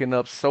is picking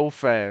up so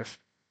fast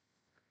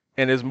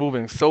and is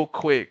moving so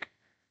quick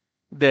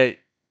that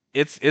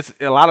it's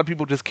a lot of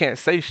people just can't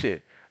say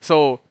shit.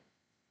 So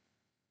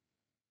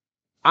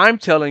I'm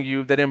telling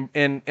you that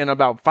in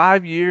about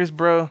 5 years,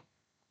 bro,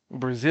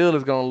 Brazil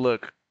is gonna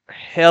look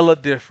hella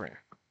different.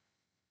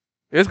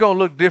 It's gonna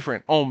look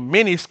different on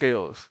many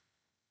scales.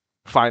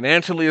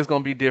 Financially, it's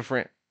gonna be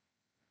different.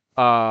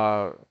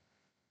 Uh,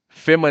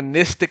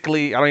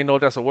 Feministically, I don't even know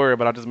if that's a word,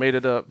 but I just made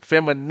it up.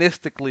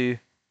 Feministically,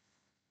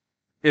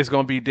 it's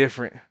gonna be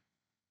different.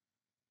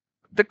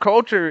 The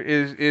culture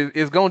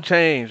is gonna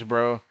change,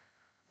 bro.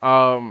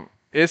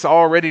 It's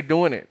already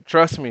doing it.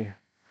 Trust me.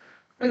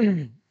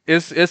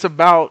 It's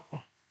about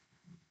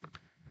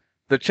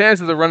the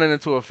chances of running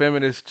into a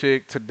feminist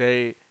chick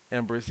today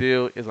in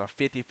Brazil is a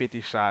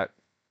 50-50 shot.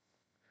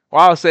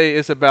 Well, I'll say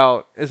it's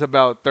about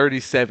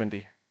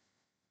 30-70.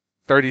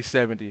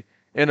 30-70.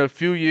 In a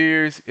few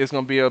years, it's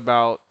gonna be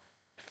about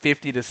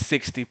 50 to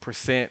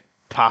 60%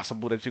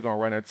 possible that you're gonna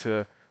run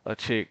into a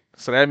chick.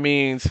 So that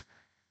means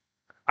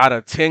out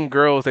of 10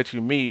 girls that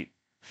you meet,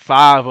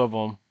 five of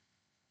them,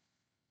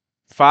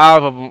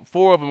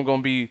 four of them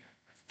gonna be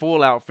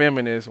full out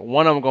feminists.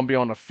 One of them gonna be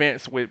on the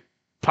fence with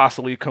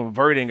possibly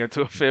converting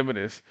into a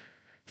feminist.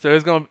 So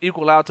it's gonna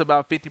equal out to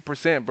about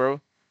 50%, bro,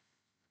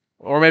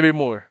 or maybe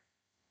more.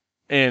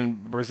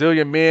 And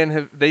Brazilian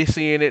men they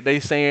seeing it,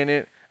 they saying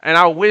it. And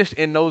I wish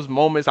in those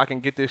moments I can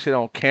get this shit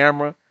on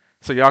camera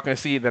so y'all can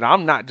see that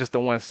I'm not just the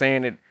one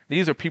saying it.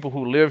 These are people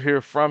who live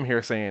here from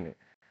here saying it,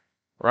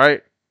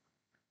 right?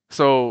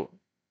 So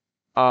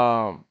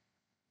um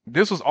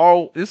this was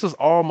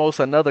almost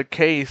another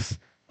case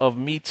of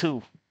Me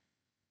Too.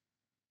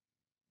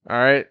 All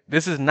right.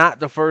 This is not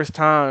the first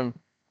time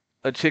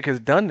a chick has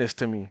done this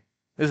to me.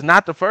 It's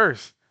not the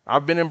first.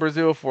 I've been in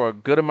Brazil for a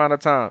good amount of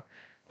time.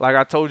 Like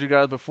I told you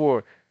guys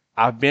before,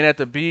 I've been at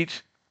the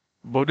beach,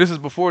 but this is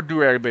before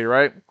Durag Bay,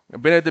 right?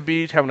 I've been at the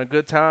beach having a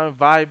good time,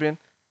 vibing,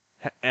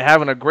 and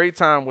having a great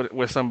time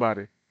with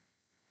somebody.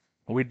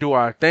 We do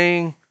our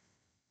thing,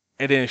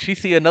 and then she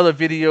see another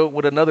video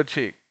with another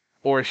chick,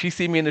 or she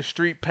see me in the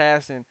street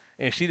passing,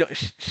 and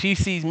she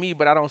sees me,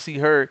 but I don't see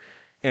her,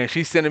 and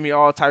she's sending me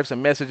all types of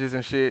messages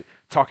and shit,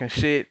 talking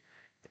shit.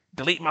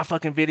 Delete my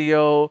fucking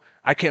video.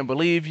 I can't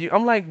believe you.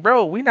 I'm like,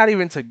 bro, we not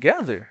even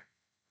together.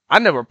 I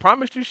never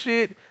promised you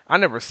shit. I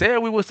never said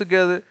we was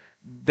together.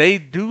 They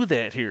do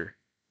that here.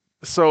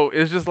 So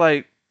it's just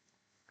like,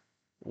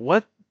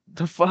 what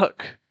the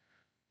fuck?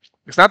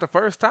 It's not the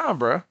first time,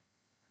 bro.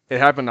 It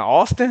happened to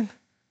Austin.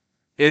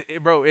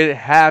 Bro, it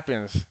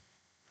happens.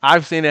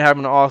 I've seen it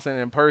happen to Austin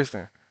in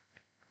person.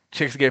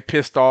 Chicks get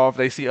pissed off.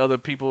 They see other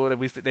people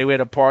that they were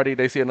at a party.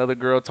 They see another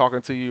girl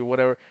talking to you, or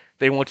whatever.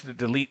 They want you to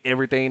delete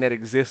everything that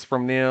exists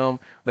from them.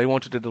 They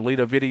want you to delete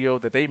a video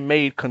that they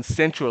made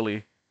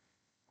consensually.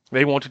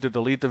 They want you to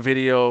delete the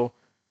video.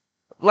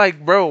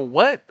 Like, bro,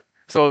 what?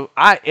 So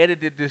I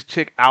edited this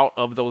chick out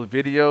of those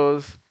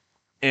videos,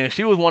 and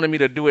she was wanting me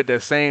to do it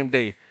that same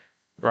day.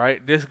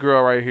 Right? This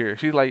girl right here.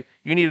 She's like,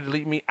 you need to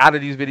delete me out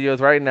of these videos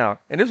right now.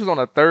 And this was on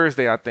a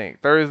Thursday, I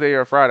think. Thursday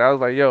or Friday. I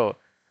was like, yo,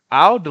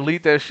 I'll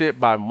delete that shit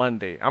by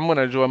Monday. I'm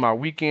gonna enjoy my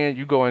weekend.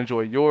 You go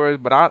enjoy yours.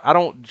 But I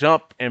don't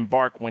jump and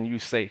bark when you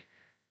say.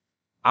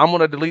 I'm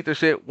gonna delete the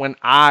shit when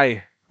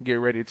I get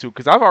ready to.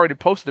 Because I've already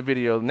posted the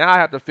videos. Now I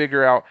have to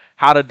figure out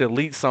how to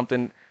delete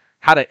something,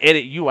 how to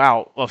edit you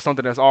out of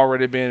something that's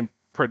already been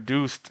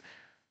produced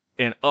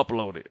and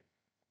uploaded.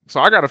 So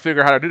I gotta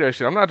figure out how to do that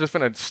shit. I'm not just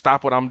gonna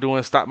stop what I'm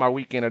doing, stop my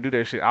weekend, and do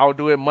that shit. I'll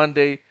do it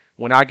Monday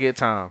when I get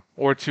time,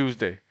 or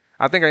Tuesday.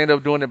 I think I ended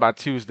up doing it by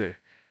Tuesday.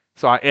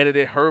 So I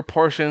edited her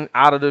portion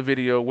out of the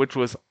video, which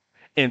was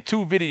in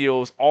two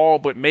videos, all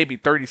but maybe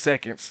 30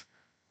 seconds.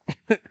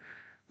 It's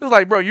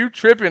like, bro, you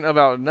tripping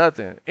about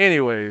nothing.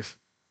 Anyways,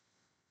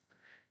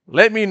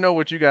 let me know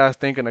what you guys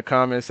think in the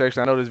comment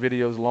section. I know this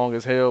video is long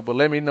as hell, but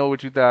let me know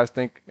what you guys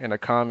think in the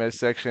comment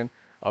section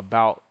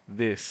about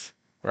this,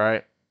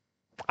 right?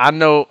 I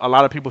know a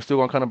lot of people still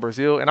gonna come to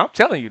Brazil, and I'm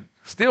telling you,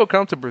 still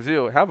come to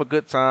Brazil. Have a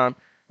good time.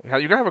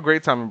 You're gonna have a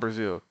great time in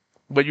Brazil,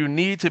 but you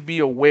need to be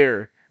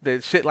aware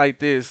that shit like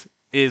this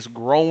is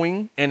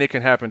growing and it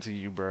can happen to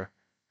you, bro.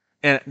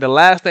 And the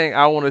last thing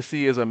I want to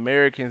see is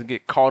Americans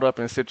get caught up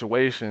in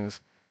situations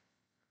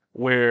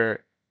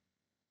where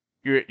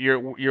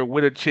you're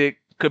with a chick,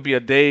 could be a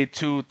day,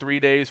 2, 3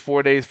 days,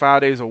 4 days,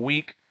 5 days, a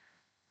week,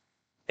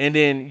 and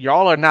then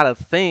y'all are not a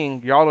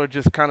thing. Y'all are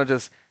just kind of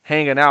just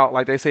hanging out,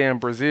 like they say in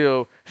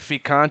Brazil,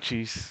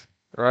 ficantes,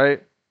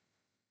 right?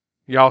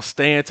 Y'all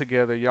staying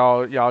together,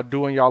 y'all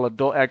doing y'all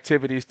adult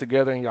activities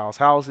together in y'all's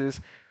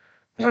houses,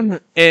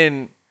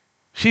 and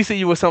she see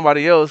you with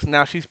somebody else.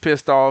 Now she's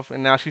pissed off,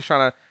 and now she's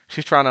trying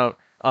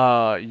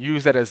to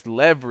use that as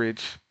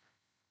leverage.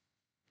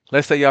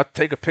 Let's say y'all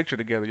take a picture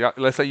together.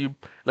 Let's say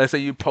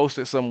you post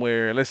it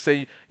somewhere. Let's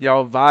say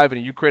y'all vibing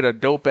and you create a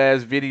dope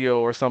ass video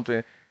or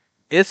something.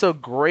 It's a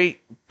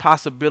great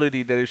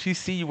possibility that if she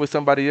see you with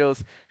somebody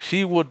else,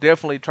 she will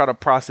definitely try to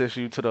process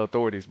you to the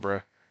authorities,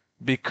 bruh,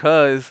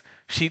 because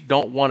she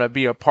don't want to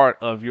be a part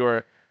of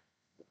your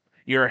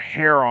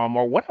harem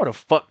or whatever the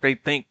fuck they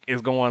think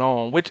is going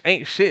on, which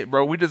ain't shit,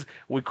 bro.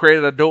 We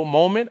created a dope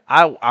moment.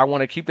 I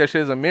want to keep that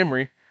shit as a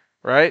memory,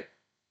 right?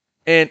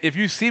 And if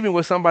you see me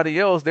with somebody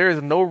else, there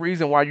is no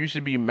reason why you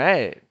should be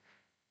mad.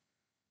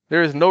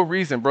 There is no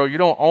reason, bro. You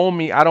don't own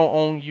me. I don't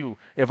own you.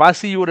 If I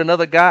see you with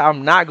another guy,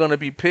 I'm not gonna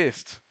be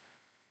pissed.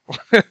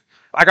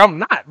 Like I'm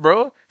not,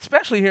 bro.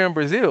 Especially here in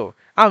Brazil,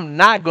 I'm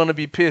not gonna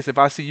be pissed if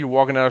I see you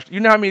walking out. You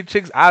know how many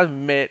chicks I've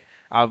met,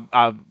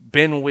 I've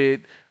been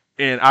with,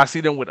 and I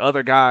see them with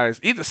other guys.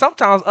 Either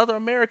sometimes other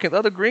Americans,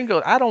 other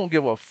gringos. I don't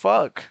give a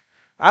fuck.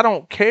 I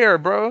don't care,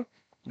 bro.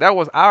 That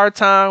was our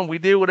time. We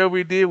did whatever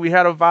we did. We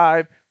had a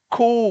vibe.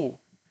 Cool.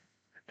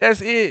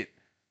 That's it.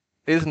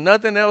 There's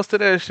nothing else to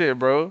that shit,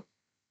 bro.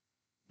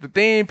 The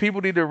thing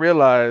people need to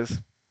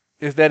realize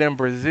is that in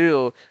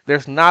Brazil,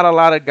 there's not a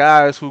lot of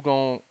guys who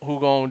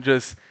gon'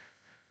 just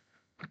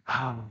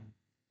I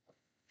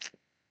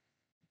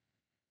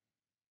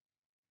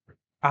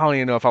don't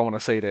even know if I want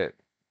to say that.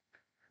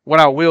 What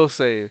I will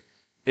say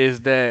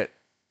is that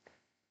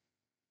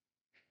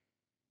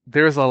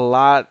there's a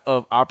lot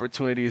of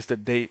opportunities to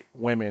date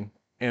women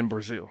in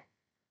Brazil.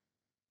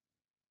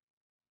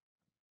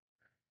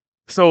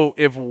 So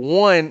if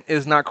one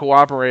is not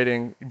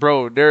cooperating,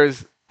 bro,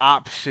 there's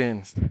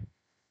options.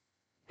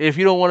 If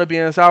you don't want to be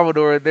in El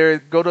Salvador,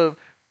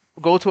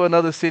 go to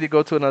another city,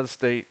 go to another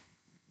state.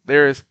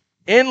 There's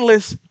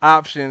endless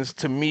options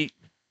to meet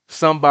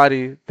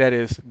somebody that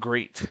is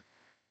great.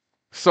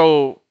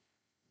 So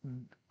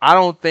I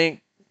don't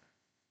think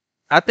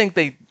I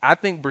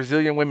think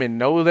Brazilian women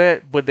know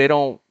that, but they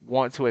don't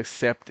want to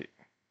accept it.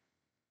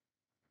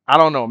 I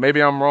don't know.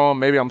 Maybe I'm wrong.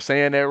 Maybe I'm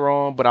saying that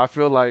wrong, but I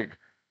feel like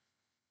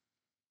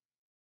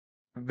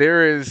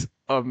there is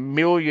a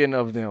million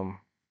of them.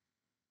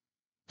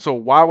 So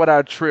why would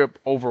I trip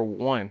over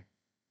one?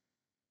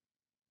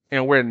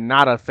 And we're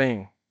not a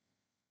thing.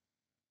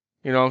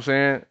 You know what I'm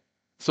saying?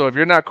 So if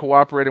you're not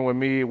cooperating with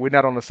me, we're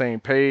not on the same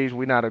page,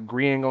 we're not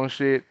agreeing on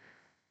shit.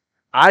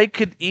 I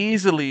could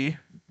easily,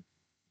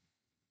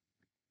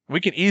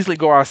 we can easily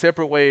go our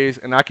separate ways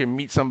and I can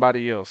meet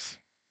somebody else,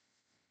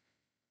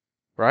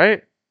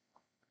 right?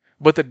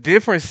 But the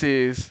difference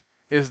is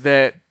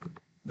that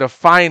the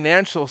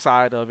financial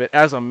side of it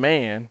as a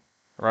man,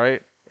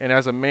 right? And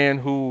as a man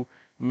who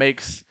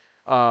makes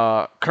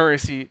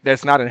currency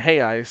that's not in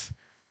reais,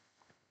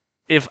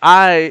 if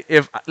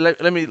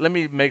let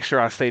me make sure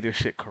I say this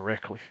shit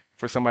correctly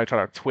for somebody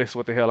try to twist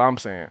what the hell I'm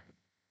saying.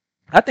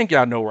 I think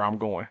y'all know where I'm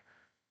going,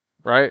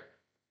 right?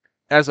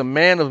 As a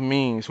man of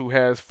means who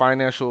has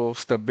financial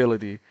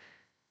stability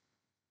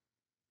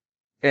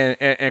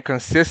and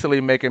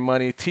consistently making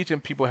money, teaching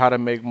people how to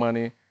make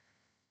money,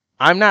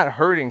 I'm not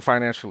hurting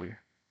financially,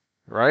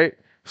 right?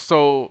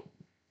 So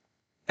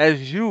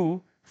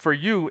for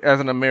you as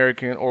an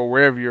American or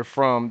wherever you're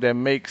from that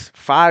makes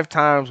 5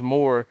 times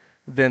more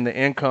than the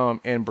income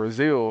in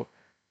Brazil,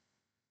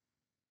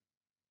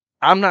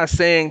 I'm not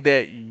saying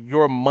that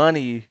your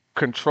money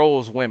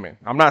controls women.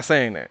 I'm not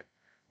saying that.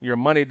 Your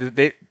money,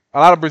 a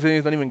lot of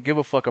Brazilians don't even give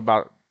a fuck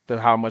about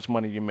how much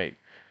money you make.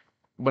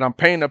 But I'm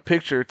painting a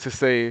picture to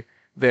say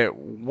that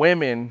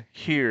women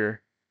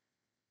here,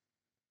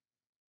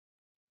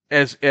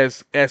 as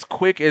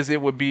quick as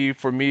it would be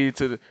for me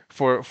to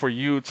for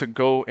you to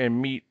go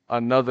and meet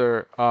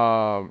another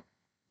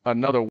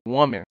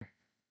woman,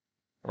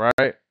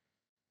 right?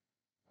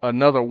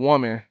 Another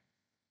woman,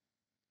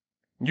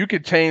 you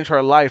could change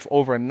her life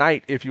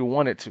overnight if you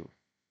wanted to,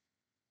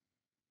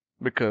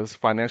 because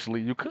financially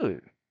you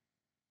could.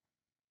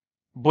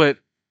 But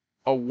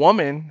a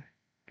woman,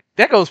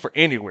 that goes for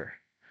anywhere.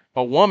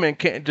 A woman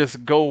can't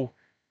just go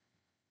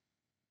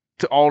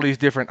to all these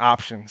different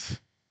options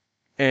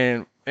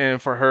and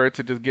for her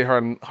to just get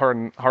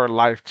her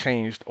life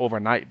changed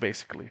overnight,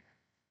 basically.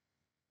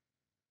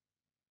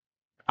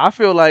 I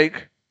feel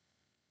like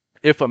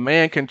if a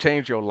man can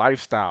change your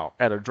lifestyle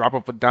at a drop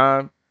of a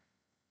dime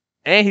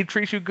and he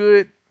treats you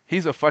good,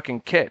 he's a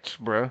fucking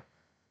catch, bruh.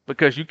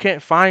 Because you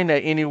can't find that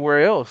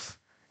anywhere else.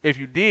 If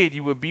you did,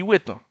 you would be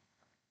with them.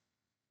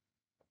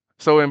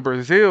 So in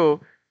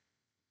Brazil,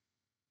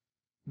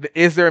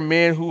 is there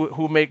men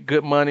who make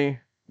good money?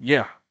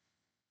 Yeah.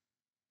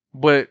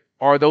 But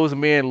are those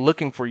men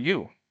looking for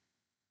you?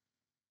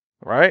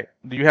 Right?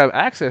 Do you have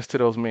access to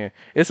those men?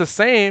 It's the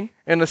same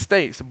in the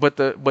States, but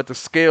the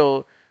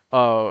scale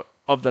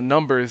of the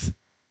numbers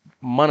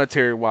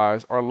monetary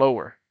wise are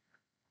lower,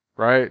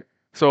 right?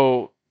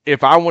 So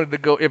if I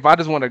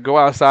just want to go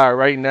outside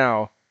right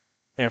now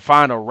and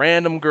find a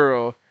random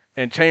girl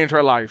and change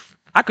her life,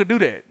 I could do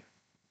that.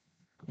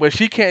 But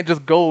she can't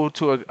just go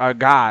to a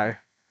guy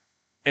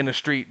in the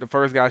street, the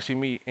first guy she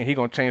meet, and he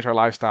gonna change her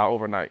lifestyle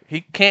overnight.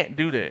 He can't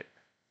do that.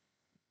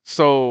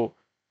 So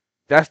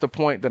that's the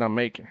point that I'm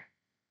making.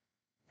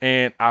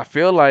 And I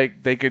feel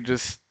like they could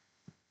just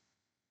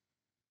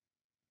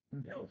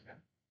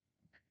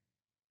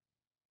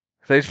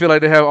they just feel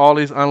like they have all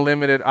these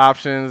unlimited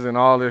options and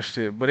all this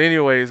shit. But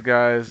anyways,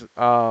 guys,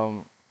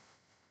 let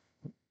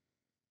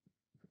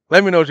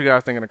me know what you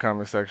guys think in the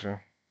comment section.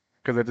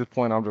 Because at this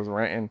point I'm just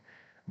ranting.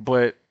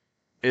 But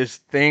it's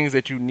things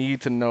that you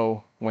need to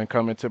know when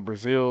coming to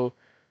Brazil.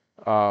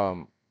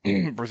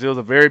 Brazil's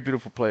a very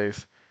beautiful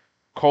place.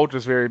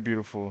 Culture's very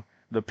beautiful.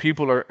 The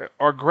people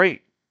are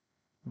great.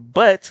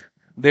 But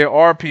there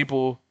are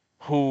people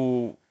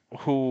who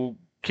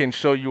can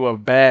show you a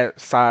bad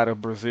side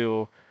of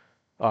Brazil,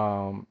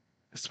 um,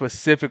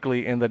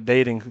 specifically in the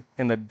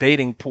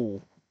dating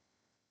pool,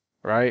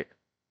 right?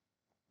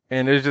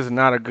 And it's just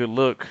not a good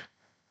look,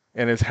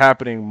 and it's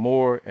happening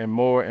more and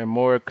more and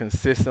more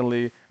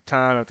consistently,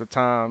 time after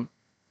time,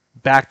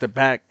 back to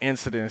back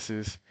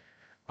incidences,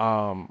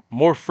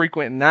 more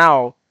frequent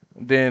now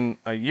than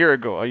a year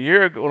ago. A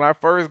year ago, when I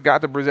first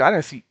got to Brazil, I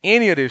didn't see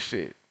any of this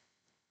shit,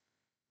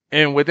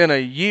 and within a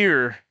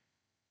year,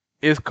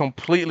 it's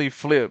completely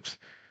flips.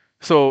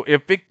 So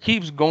if it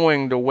keeps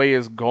going the way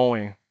it's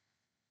going,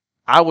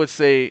 I would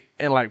say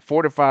in like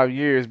 4 to 5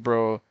 years,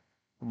 bro,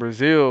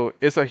 Brazil,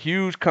 it's a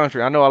huge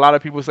country. I know a lot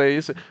of people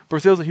say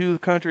Brazil's a huge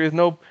country.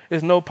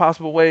 There's no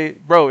possible way,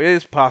 bro. It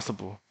is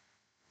possible.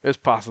 It's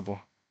possible.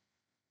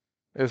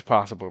 It's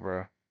possible,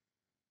 bro.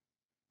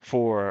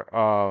 For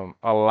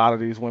a lot of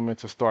these women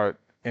to start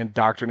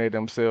indoctrinate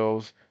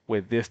themselves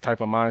with this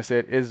type of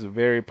mindset is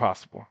very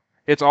possible.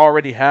 It's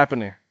already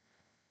happening.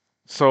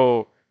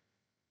 So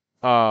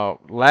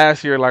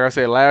last year, like I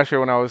said, last year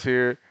when I was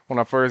here, when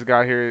I first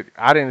got here,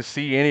 I didn't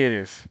see any of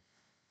this.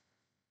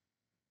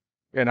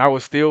 And I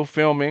was still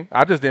filming.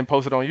 I just didn't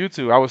post it on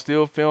YouTube. I was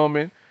still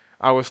filming.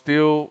 I was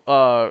still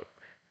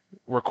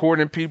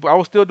recording people. I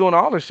was still doing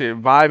all this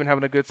shit, vibing,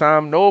 having a good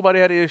time. Nobody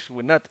had an issue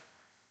with nothing.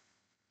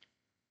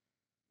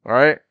 All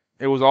right.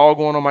 It was all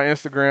going on my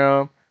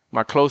Instagram,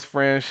 my close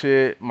friend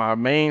shit, my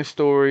main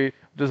story,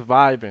 just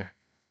vibing,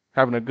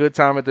 having a good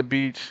time at the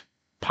beach,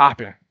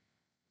 popping.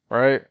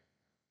 Right.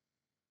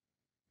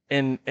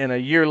 and a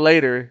year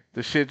later,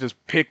 the shit just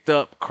picked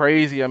up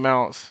crazy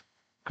amounts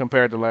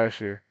compared to last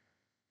year.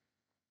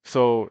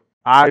 So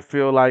I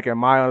feel like, in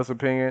my honest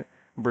opinion,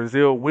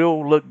 Brazil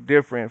will look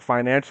different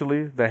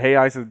financially. The Hay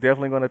Ice is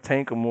definitely going to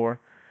tank more,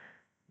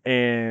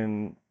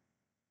 and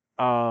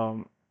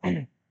um,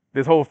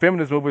 this whole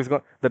feminist movement is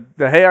going.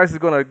 The Hay Ice is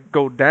going to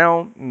go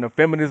down, and the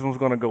feminism is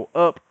going to go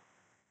up,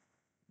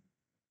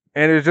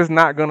 and it's just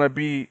not going to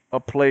be a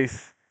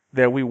place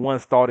that we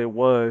once thought it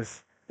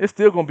was. It's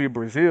still going to be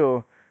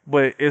Brazil,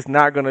 but it's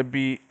not going to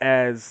be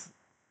as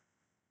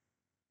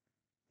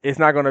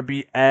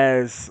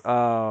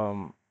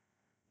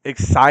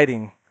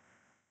exciting.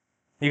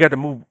 You got to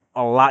move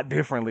a lot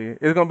differently.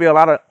 It's gonna be a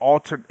lot of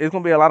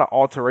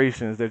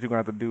alterations that you're gonna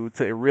have to do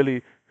to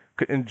really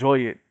enjoy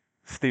it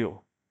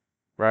still,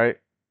 right?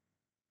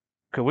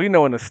 Cause we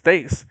know in the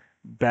States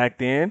back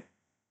then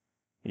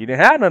you didn't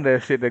have none of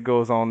that shit that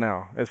goes on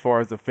now. As far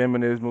as the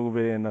feminist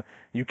movement, and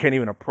you can't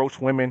even approach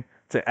women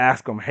to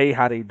ask them, "Hey,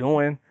 how they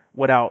doing?"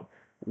 Without,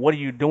 "What are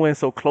you doing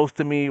so close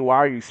to me? Why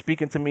are you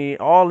speaking to me?"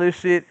 All this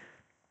shit,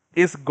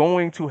 it's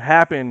going to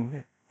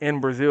happen in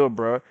Brazil,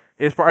 bro.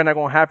 It's probably not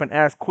gonna happen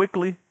as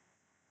quickly,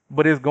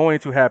 but it's going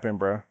to happen,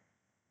 bro.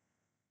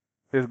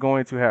 It's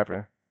going to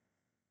happen.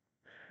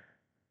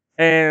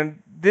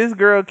 And this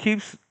girl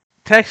keeps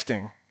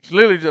texting.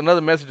 Literally, just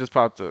another message just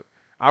popped up.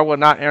 I will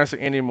not answer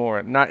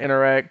anymore. Not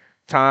interact.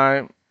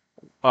 Time.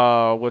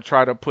 Will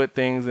try to put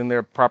things in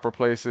their proper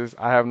places.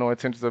 I have no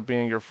intentions of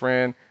being your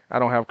friend. I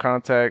don't have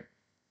contact.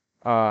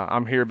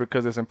 I'm here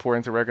because it's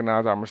important to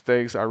recognize our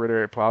mistakes. I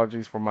reiterate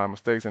apologies for my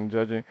mistakes in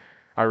judging.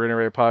 I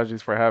reiterate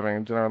apologies for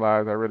having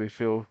generalized. I really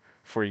feel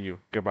for you.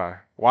 Goodbye.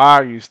 Why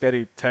are you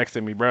steady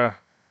texting me, bruh?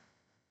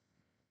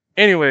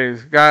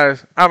 Anyways,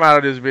 guys, I'm out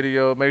of this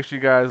video. Make sure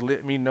you guys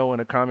let me know in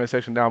the comment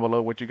section down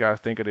below what you guys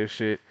think of this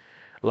shit.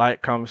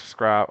 Like, comment,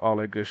 subscribe, all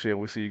that good shit.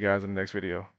 We'll see you guys in the next video.